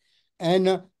spirituality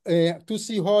and to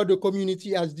see how the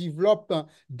community has developed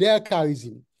their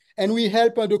charism. And we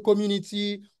help the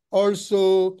community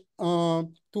also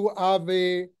to have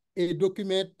a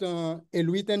document, a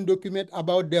written document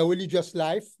about their religious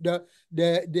life, their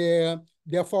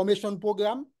formation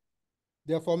program,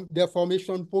 their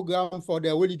formation program for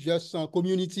their religious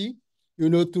community, you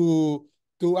know, to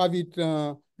have it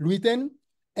written,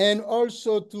 and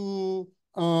also to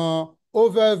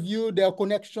overview their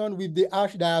connection with the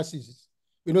archdiocese,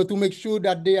 you know, to make sure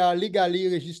that they are legally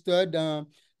registered in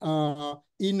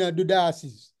the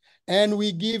diocese. And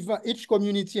we give each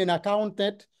community an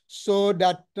accountant so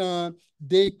that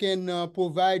they can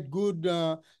provide good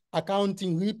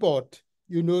accounting report,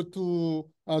 you know, to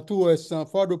us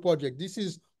for the project. This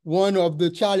is one of the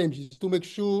challenges, to make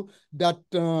sure that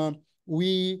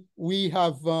we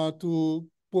have to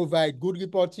provide good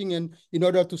reporting, and in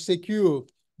order to secure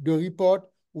the report,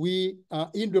 we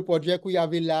in the project we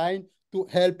have a line to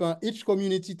help each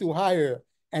community to hire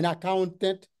an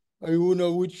accountant, you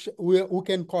know, who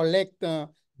can collect the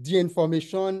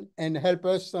information and help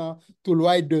us to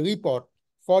write the report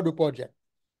for the project.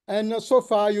 And so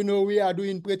far, you know, we are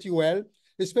doing pretty well,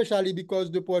 especially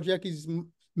because the project is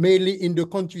mainly in the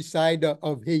countryside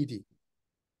of Haiti.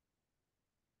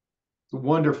 It's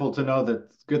wonderful to know that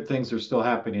good things are still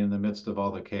happening in the midst of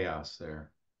all the chaos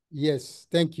there. Yes,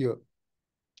 thank you.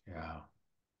 Yeah.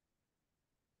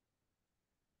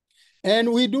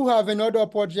 And we do have another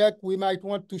project we might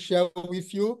want to share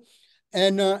with you,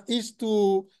 and is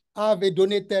to have a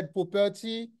donated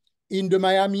property in the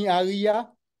Miami area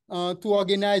to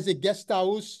organize a guest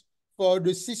house for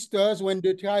the sisters when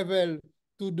they travel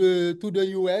to the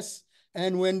US,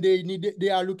 and when they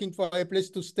are looking for a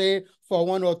place to stay for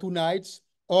 1 or 2 nights,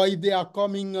 or if they are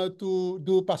coming to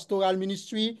do pastoral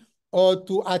ministry or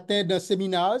to attend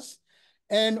seminars,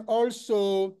 and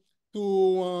also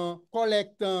to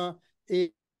collect a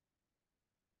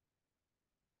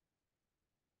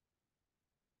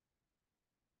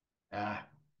Ah.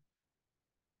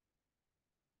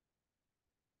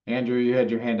 Andrew, you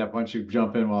had your hand up. Why don't you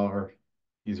jump in while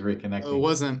he's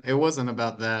reconnecting? It wasn't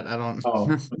about that. I don't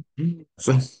Oh,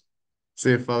 so,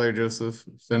 see if Father Joseph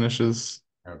finishes.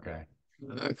 okay.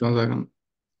 Comes back on.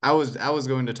 I was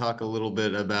going to talk a little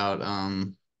bit about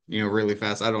really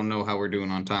fast. I don't know how we're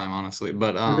doing on time, honestly,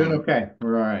 but We're doing okay.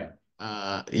 We're all right.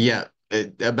 yeah,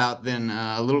 about then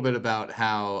a little bit about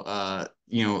how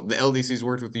the LDCs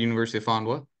worked with the University of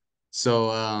Fondwa.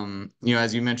 So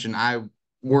as you mentioned, I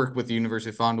work with the University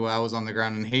of Fondwa. I was on the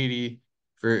ground in Haiti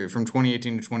from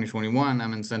 2018 to 2021.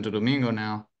 I'm in Santo Domingo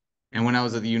now, and when I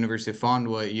was at the University of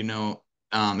Fondwa,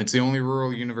 it's the only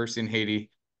rural university in Haiti,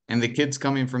 and the kids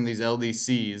coming from these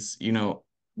LDCs,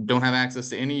 don't have access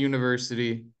to any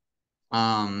university,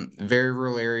 very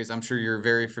rural areas. I'm sure you're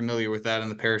very familiar with that in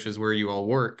the parishes where you all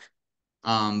work.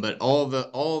 But all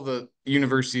the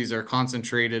universities are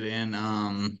concentrated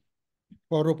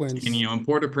Port-au-Prince. in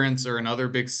Port-au-Prince or in other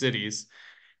big cities.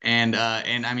 And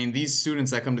I mean, these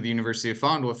students that come to the University of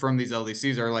Fondwa from these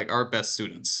LDCs are like our best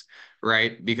students,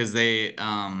 right? Because these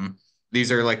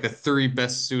are like the 3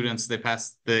 best students. They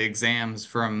pass the exams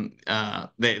from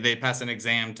they pass an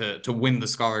exam to win the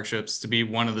scholarships, to be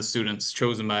one of the students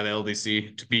chosen by the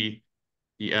LDC to be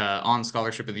on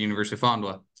scholarship at the University of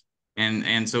Fondwa.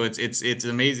 And so it's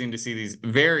amazing to see these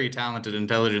very talented,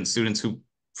 intelligent students who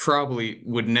probably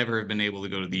would never have been able to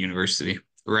go to the university,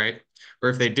 right? Or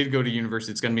if they did go to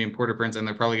university, it's going to be in Port-au-Prince, and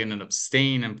they're probably going to end up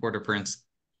staying in Port-au-Prince,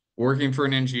 working for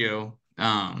an NGO.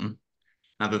 Not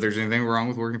that there's anything wrong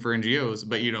with working for NGOs,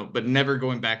 but never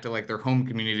going back to like their home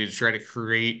community to try to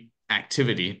create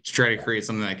activity, to try to create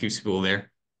something that keeps people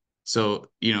there. So,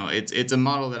 it's a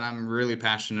model that I'm really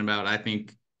passionate about. I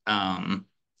think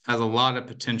has a lot of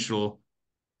potential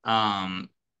to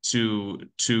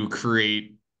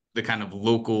create the kind of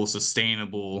local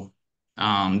sustainable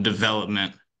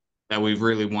development that we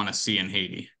really want to see in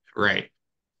Haiti, right?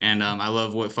 And I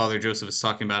love what Father Joseph is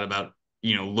talking about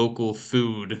local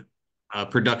food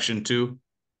production too.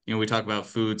 We talk about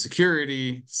food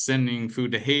security, sending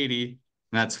food to Haiti,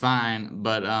 and that's fine,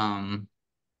 but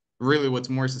really what's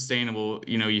more sustainable,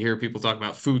 you hear people talk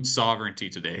about food sovereignty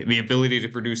today, the ability to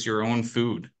produce your own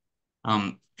food.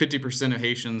 50% of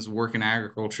Haitians work in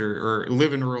agriculture or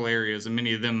live in rural areas, and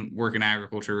many of them work in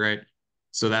agriculture, right?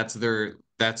 So that's their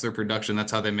production.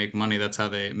 That's how they make money. That's how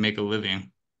they make a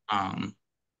living.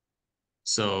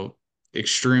 So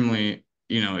extremely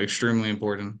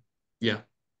important. Yeah.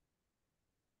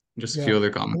 Just a few other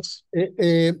comments.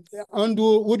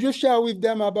 Andrew, would you share with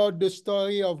them about the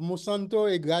story of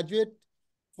Monsanto, a graduate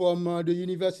from the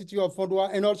University of Fondwa,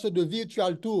 and also the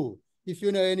virtual tour? If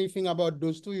you know anything about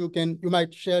those two, you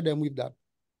might share them with that.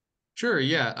 Sure,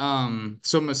 yeah.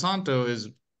 So Monsanto is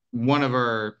one of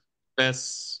our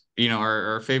best,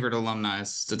 our favorite alumni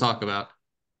to talk about.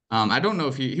 I don't know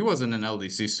if he wasn't an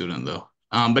LDC student though.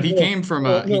 But he came from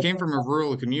a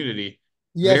rural community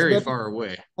Yes, very but far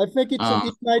away. I think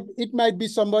it might be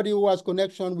somebody who has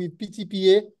connection with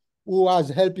PTPA who has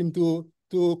helped him to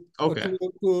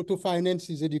finance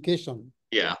his education.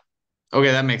 Yeah.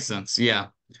 Okay, that makes sense. Yeah.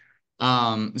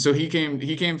 So he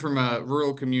came from a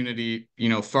rural community,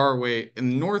 far away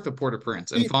in north of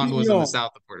Port-au-Prince, and Fondwa was in the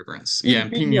south of Port-au-Prince. Yeah, in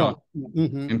Pignon.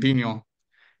 In Pignon.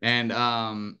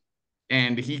 And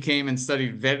he came and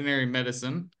studied veterinary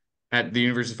medicine at the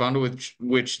University of Fondwa,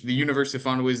 which the University of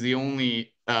Fondwa is the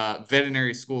only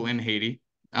veterinary school in Haiti.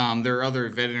 There are other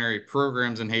veterinary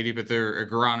programs in Haiti, but they're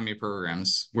agronomy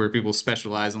programs where people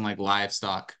specialize in like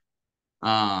livestock.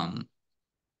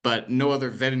 But no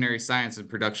other veterinary science and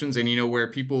productions. And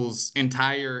where people's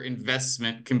entire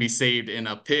investment can be saved in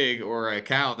a pig or a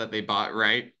cow that they bought,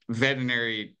 right?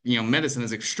 Veterinary, medicine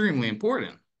is extremely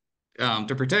important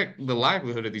to protect the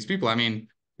livelihood of these people. I mean,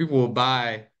 people will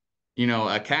buy,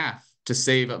 a calf to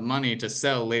save up money to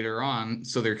sell later on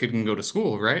so their kid can go to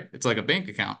school, right? It's like a bank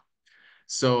account.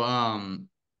 So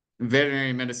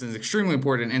veterinary medicine is extremely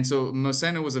important. And so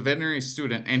Mosena was a veterinary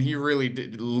student, and he really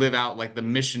did live out like the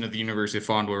mission of the University of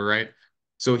Fondwa, right?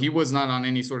 So he was not on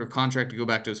any sort of contract to go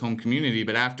back to his home community,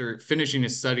 but after finishing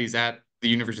his studies at the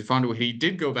University of Fondwa, he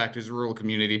did go back to his rural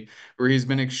community where he's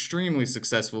been extremely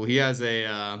successful. He has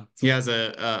a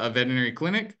veterinary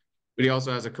clinic, but he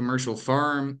also has a commercial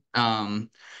farm.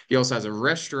 He also has a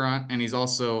restaurant, and he's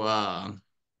also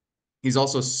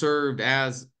served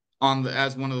as one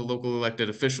of the local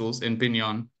elected officials in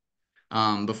Pinon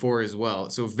before as well.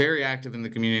 So very active in the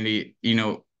community,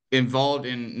 involved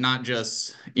in not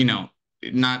just,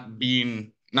 not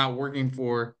working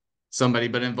for somebody,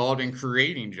 but involved in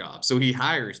creating jobs. So he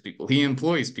hires people, he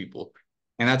employs people.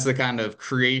 And that's the kind of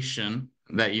creation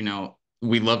that,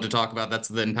 we love to talk about. That's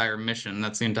the entire mission.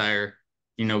 That's the entire,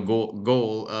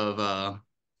 goal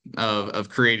of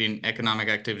creating economic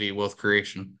activity, wealth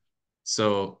creation.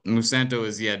 So Musanto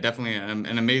is, definitely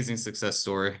an amazing success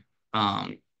story.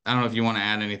 I don't know if you want to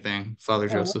add anything, Father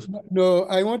Joseph. No,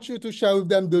 I want you to share with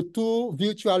them the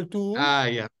virtual tour.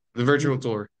 Yeah, the virtual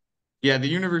tour. Yeah, the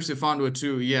University of Fondwa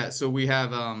too. Yeah, so we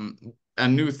have a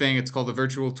new thing. It's called the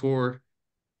virtual tour.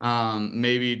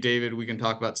 Maybe David, we can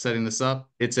talk about setting this up.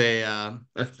 It's a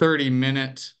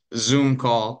 30-minute Zoom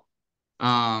call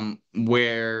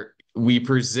where we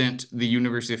present the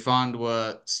University of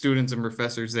Fondwa students and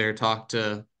professors there, talk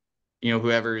to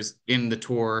whoever's in the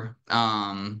tour,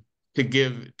 to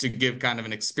give kind of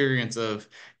an experience of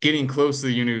getting close to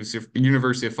the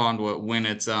University of Fondwa when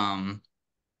it's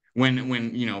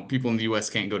when people in the US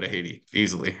can't go to Haiti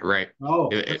easily, right? Oh,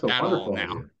 that's a at wonderful all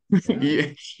now.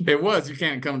 idea. Yeah, it was. You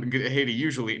can't come to Haiti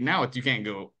usually. Now you can't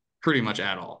go pretty much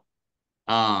at all.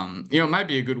 It might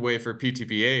be a good way for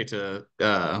PTPA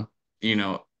to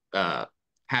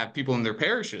have people in their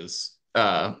parishes,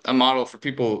 a model for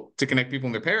people to connect people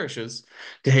in their parishes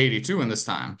to Haiti too in this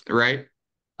time, right?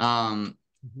 But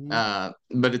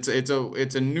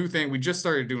it's a new thing we just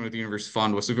started doing with the University of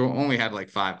Fondwa, so we've only had like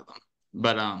 5 of them.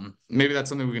 But maybe that's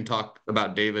something we can talk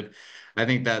about, David. I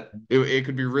think that it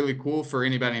could be really cool for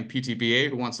anybody in PTPA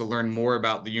who wants to learn more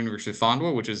about the University of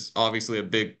Fondwa, which is obviously a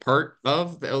big part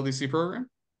of the LDC program.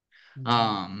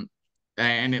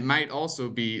 And it might also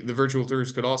be, the virtual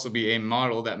tours could also be a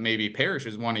model that maybe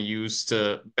parishes want to use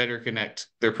to better connect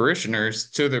their parishioners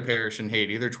to their parish in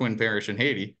Haiti, their twin parish in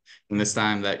Haiti, in this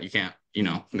time that you can't,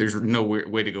 there's no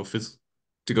way to go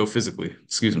physically.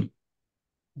 Excuse me.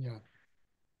 Yeah.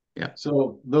 Yeah.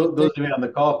 So those of you on the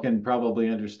call can probably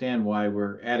understand why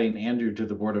we're adding Andrew to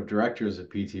the board of directors at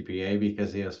PTPA,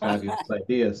 because he has fabulous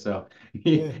ideas. So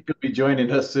he'll be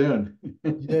joining us soon.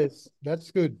 Yes,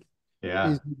 that's good.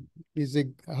 Yeah. He's a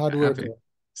hard worker.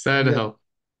 Excited to help.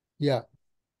 Yeah.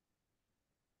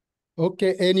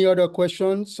 Okay. Any other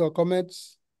questions or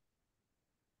comments?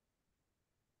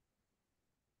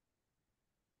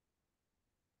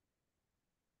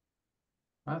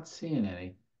 Not seeing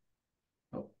any.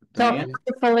 Oh, So, Diane?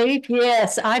 Philippe,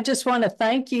 yes, I just want to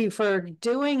thank you for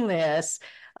doing this.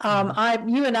 You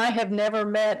and I have never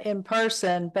met in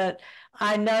person, but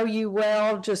I know you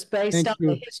well just based on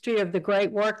the history of the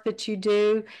great work that you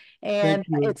do. And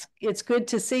it's good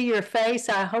to see your face.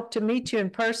 I hope to meet you in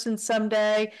person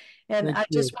someday. And I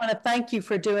just want to thank you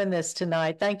for doing this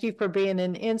tonight. Thank you for being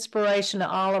an inspiration to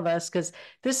all of us, because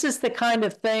this is the kind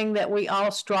of thing that we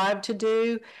all strive to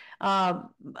do.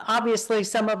 Obviously,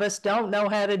 some of us don't know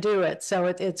how to do it. So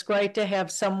it's great to have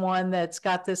someone that's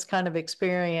got this kind of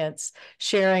experience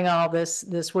sharing all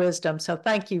this wisdom. So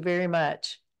thank you very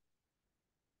much.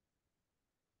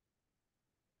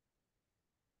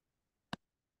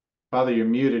 Father, you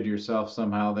muted yourself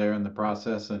somehow there in the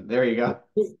process, and there you go.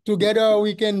 Together,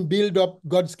 we can build up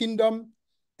God's kingdom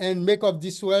and make of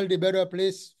this world a better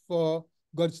place for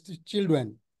God's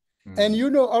children. And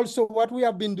also what we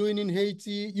have been doing in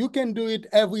Haiti, you can do it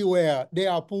everywhere. There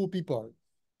are poor people.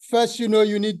 First, you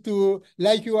need to,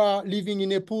 like you are living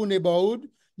in a poor neighborhood,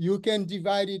 you can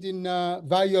divide it in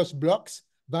various blocks,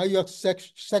 various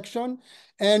sections,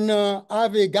 and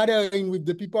have a gathering with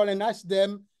the people and ask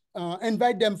them,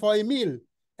 invite them for a meal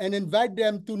and invite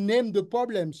them to name the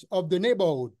problems of the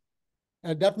neighborhood.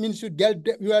 That means you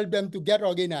help them to get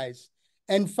organized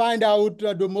and find out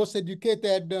the most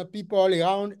educated people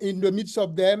around in the midst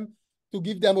of them to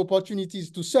give them opportunities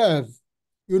to serve.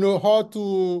 How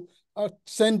to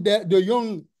send the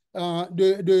young,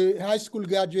 the high school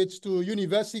graduates to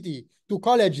university, to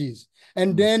colleges,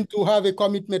 and then to have a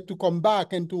commitment to come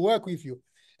back and to work with you.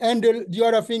 And the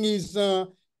other thing is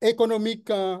economic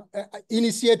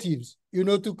initiatives,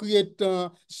 to create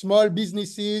small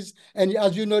businesses. And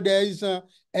as you know, there is a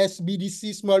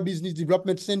SBDC, Small Business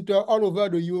Development Center, all over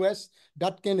the US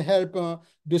that can help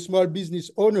the small business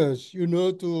owners,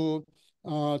 to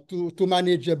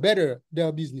manage better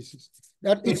their businesses.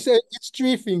 That it's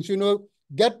three things,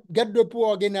 get the poor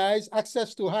organized,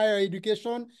 access to higher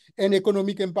education, and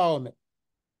economic empowerment.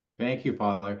 Thank you,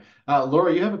 Father.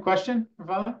 Laura, you have a question for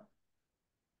Father?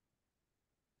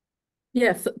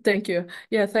 Yes, thank you.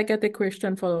 Yes, I get a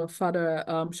question for Father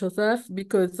Joseph,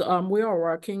 because we are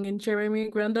working in Jeremy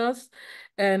Grandos,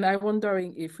 and I'm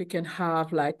wondering if we can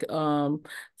have like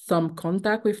some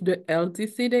contact with the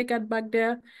LDC they got back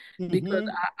there, because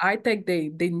I think they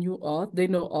knew us, they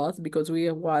know us, because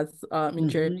we was in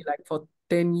Jeremy like for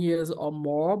 10 years or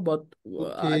more, but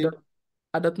I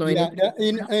don't know Yeah,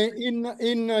 anything.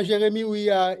 in Jeremy, we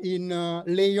are in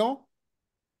Léon,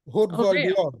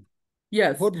 Haute-Val-d'Or.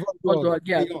 Yes, Haute-Val-d'Or,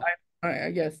 yes,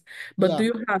 Léon. yes. But do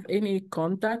Yeah. you have any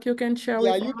contact you can share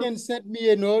Yeah, with you us? can send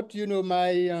me a note.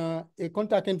 My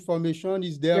contact information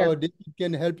is there, Yes. or David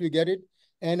can help you get it.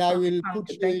 And I will put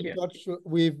you Thank in you. touch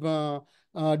with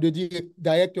the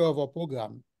director of our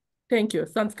program. Thank you.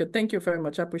 Sounds good. Thank you very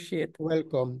much. I appreciate it.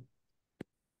 Welcome.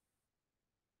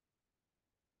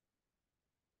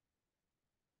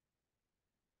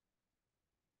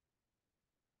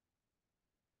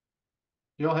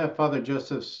 You'll have Father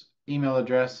Joseph's email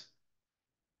address.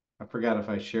 I forgot if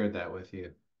I shared that with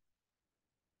you.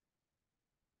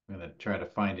 I'm going to try to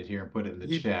find it here and put it in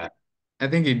the chat. I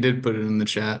think he did put it in the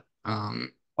chat. Oh,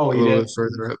 a he little did? bit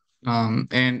further up.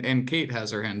 And Kate has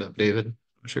her hand up, David. I'm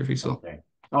not sure if you saw. Okay.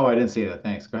 Oh, I didn't see that.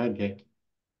 Thanks. Go ahead, Kate.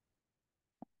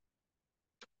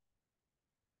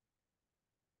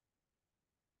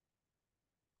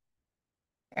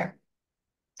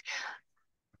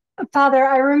 Father,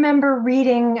 I remember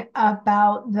reading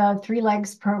about the Three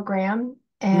Legs program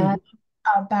and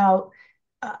about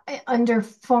under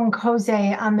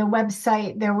Fonkoze on the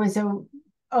website, there was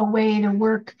a way to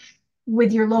work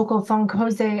with your local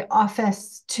Fonkoze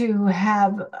office to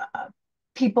have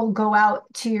people go out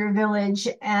to your village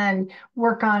and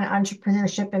work on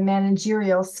entrepreneurship and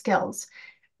managerial skills.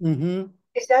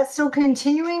 Is that still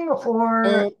continuing,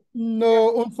 or?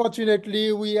 No,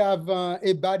 unfortunately, we have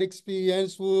a bad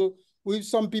experience with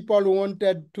some people who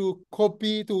wanted to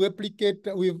copy, to replicate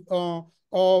with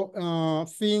our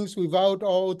things without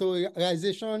our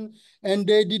authorization, and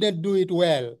they didn't do it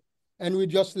well, and we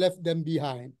just left them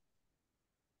behind.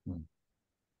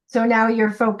 So now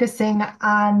you're focusing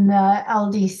on the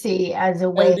LDC as a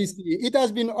way. LDC. It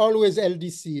has been always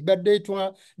LDC, but they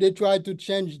try to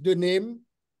change the name,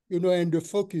 and the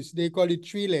focus. They call it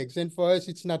Three Legs, and for us,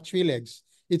 it's not Three Legs.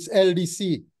 It's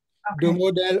LDC, the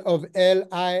model of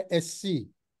LISC.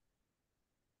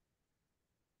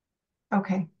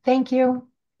 Okay, thank you.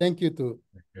 Thank you too.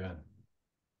 Good.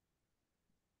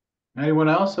 Anyone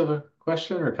else have a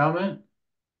question or comment?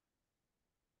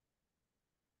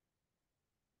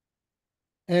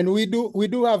 And we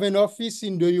do have an office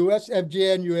in the US,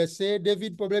 FJN USA.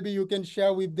 David, probably you can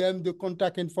share with them the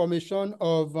contact information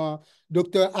of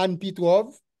Dr. Anne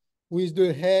Petrov, who is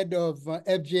the head of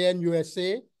FJN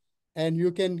USA. And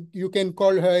you can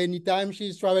call her anytime.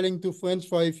 She's traveling to France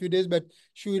for a few days, but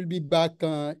she will be back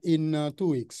in 2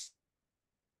 weeks.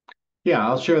 Yeah,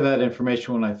 I'll share that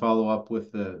information when I follow up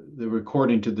with the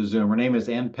recording to the Zoom. Her name is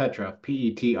Ann Petrov,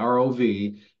 Petrov,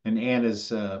 and Ann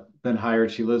has been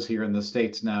hired. She lives here in the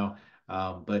States now,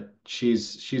 but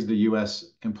she's the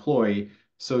U.S. employee.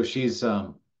 So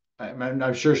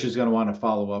I'm sure she's going to want to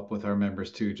follow up with our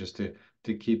members too, just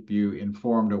to keep you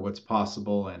informed of what's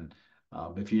possible. And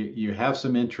if you have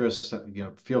some interest,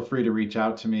 feel free to reach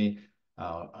out to me,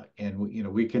 and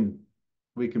we can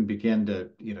begin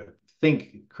to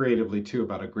think creatively too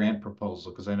about a grant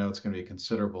proposal, because I know it's going to be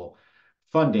considerable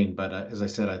funding. But as I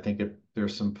said, I think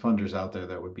there's some funders out there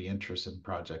that would be interested in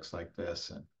projects like this.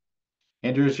 And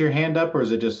Andrew, is your hand up, or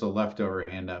is it just a leftover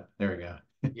hand up? There we go.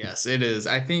 Yes, it is.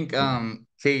 I think,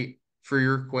 Kate, for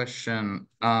your question,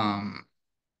 I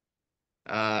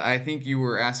think you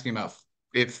were asking about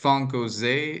if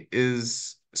Fonkoze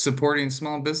is supporting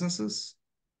small businesses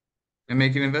and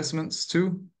making investments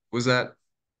too. Was that?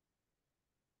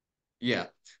 Yeah.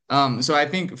 So I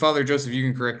think Father Joseph, you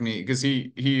can correct me, because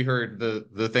he heard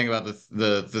the thing about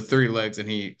the three legs, and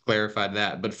he clarified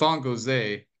that. But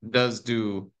Fonkoze does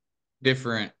do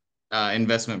different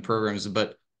investment programs,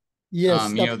 but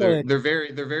yes, that's correct. they're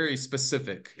very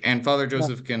specific, and Father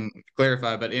Joseph can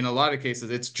clarify. But in a lot of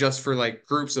cases, it's just for like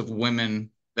groups of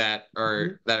women that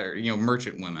are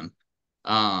merchant women.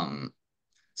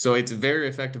 So it's very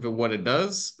effective at what it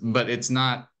does, but it's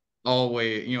not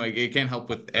always, like it can't help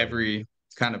with every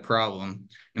kind of problem,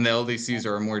 and the LDCs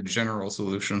are a more general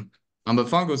solution. But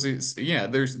Fonkoze, yeah,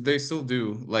 they still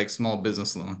do like small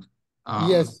business loan.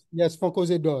 Yes, yes,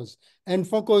 Fonkoze does. And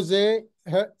Fonkoze,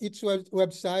 its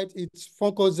website, it's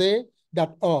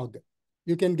fonkoze.org.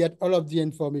 You can get all of the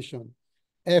information.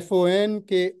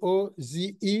 FONKOZE.org.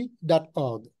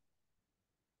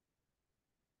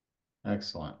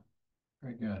 Excellent.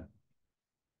 Very good.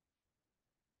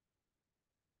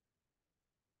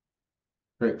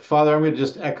 Great. Father, I'm going to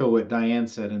just echo what Diane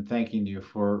said and thanking you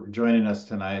for joining us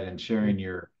tonight and sharing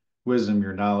your wisdom,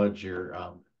 your knowledge,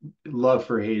 your love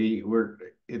for Haiti.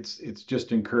 It's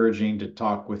just encouraging to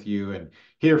talk with you and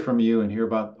hear from you and hear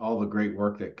about all the great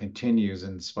work that continues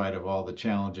in spite of all the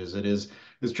challenges.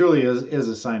 It truly is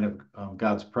a sign of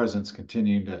God's presence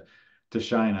continuing to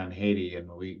shine on Haiti. And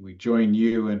we join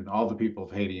you and all the people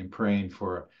of Haiti in praying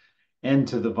for end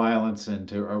to the violence and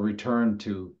to a return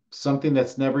to something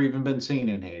that's never even been seen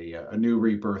in Haiti, a new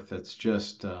rebirth that's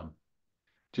just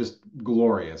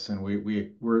glorious. And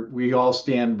we all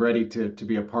stand ready to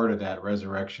be a part of that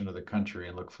resurrection of the country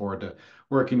and look forward to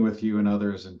working with you and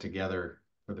others and together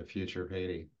for the future of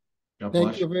Haiti. God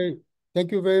bless you.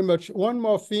 Thank you very much. One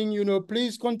more thing,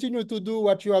 please continue to do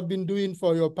what you have been doing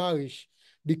for your parish,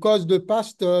 because the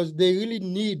pastors, they really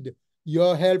need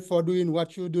your help for doing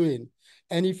what you're doing.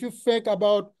 And if you think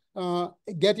about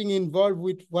getting involved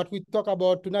with what we talk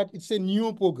about tonight, it's a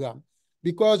new program,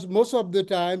 because most of the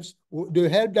times the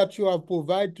help that you have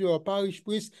provided to your parish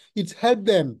priest, it's helped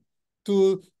them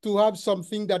to have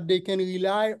something that they can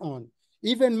rely on.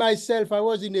 Even myself, I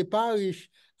was in a parish,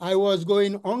 I was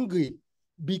going hungry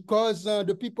because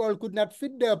the people could not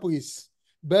feed their priests.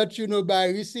 But, by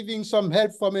receiving some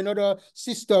help from another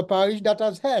sister parish, that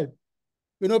has helped.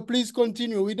 Please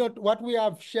continue. What we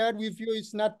have shared with you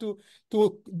is not to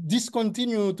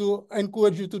discontinue, to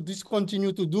encourage you to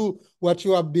discontinue to do what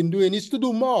you have been doing. It's to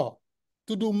do more,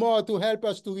 to help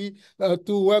us to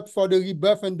work for the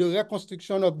rebirth and the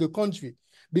reconstruction of the country.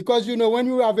 Because, when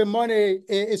you have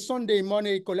a Sunday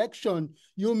money collection,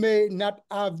 you may not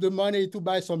have the money to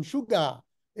buy some sugar,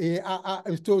 to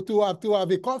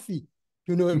have a coffee,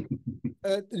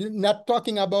 not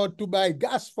talking about to buy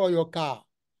gas for your car.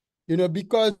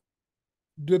 Because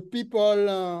the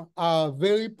people are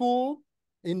very poor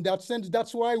in that sense.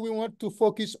 That's why we want to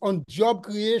focus on job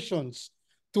creations,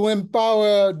 to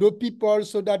empower the people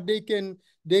so that they can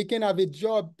have a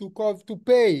job to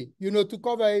pay, to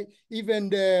cover even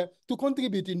to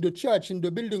contribute in the church, in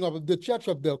the building of the church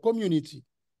of the community.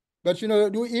 But,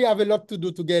 we have a lot to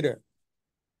do together.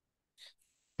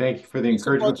 Thank you for the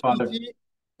encouragement, Father.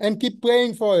 And keep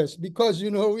praying for us, because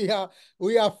we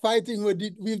are fighting with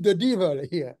the devil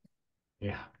here.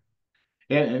 Yeah.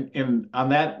 And on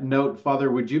that note,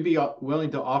 Father, would you be willing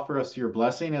to offer us your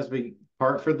blessing as we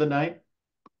part for the night?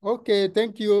 Okay,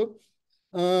 thank you.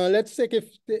 Let's take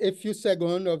a few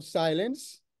seconds of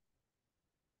silence.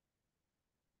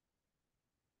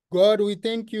 God, we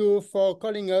thank you for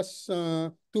calling us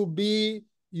to be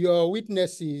your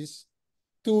witnesses,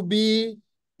 to be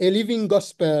a living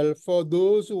gospel for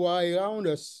those who are around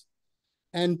us,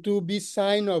 and to be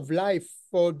sign of life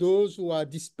for those who are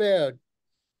despaired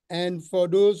and for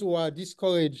those who are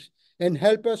discouraged, and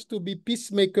help us to be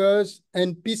peacemakers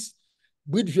and build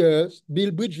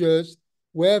bridges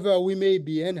wherever we may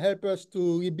be, and help us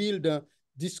to rebuild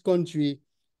this country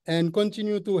and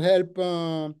continue to help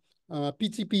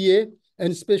PTPA,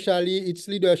 and especially its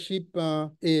leadership,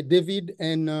 David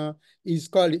and his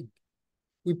colleague.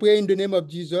 We pray in the name of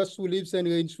Jesus, who lives and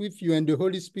reigns with you and the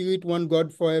Holy Spirit, one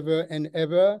God, forever and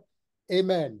ever.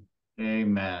 Amen.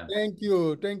 Amen. Thank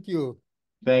you. Thank you.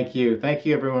 Thank you. Thank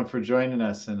you, everyone, for joining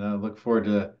us, and I look forward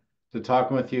to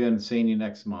talking with you and seeing you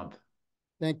next month.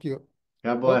 Thank you.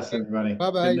 God bless Okay. everybody.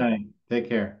 Bye-bye. Good night. Take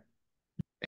care.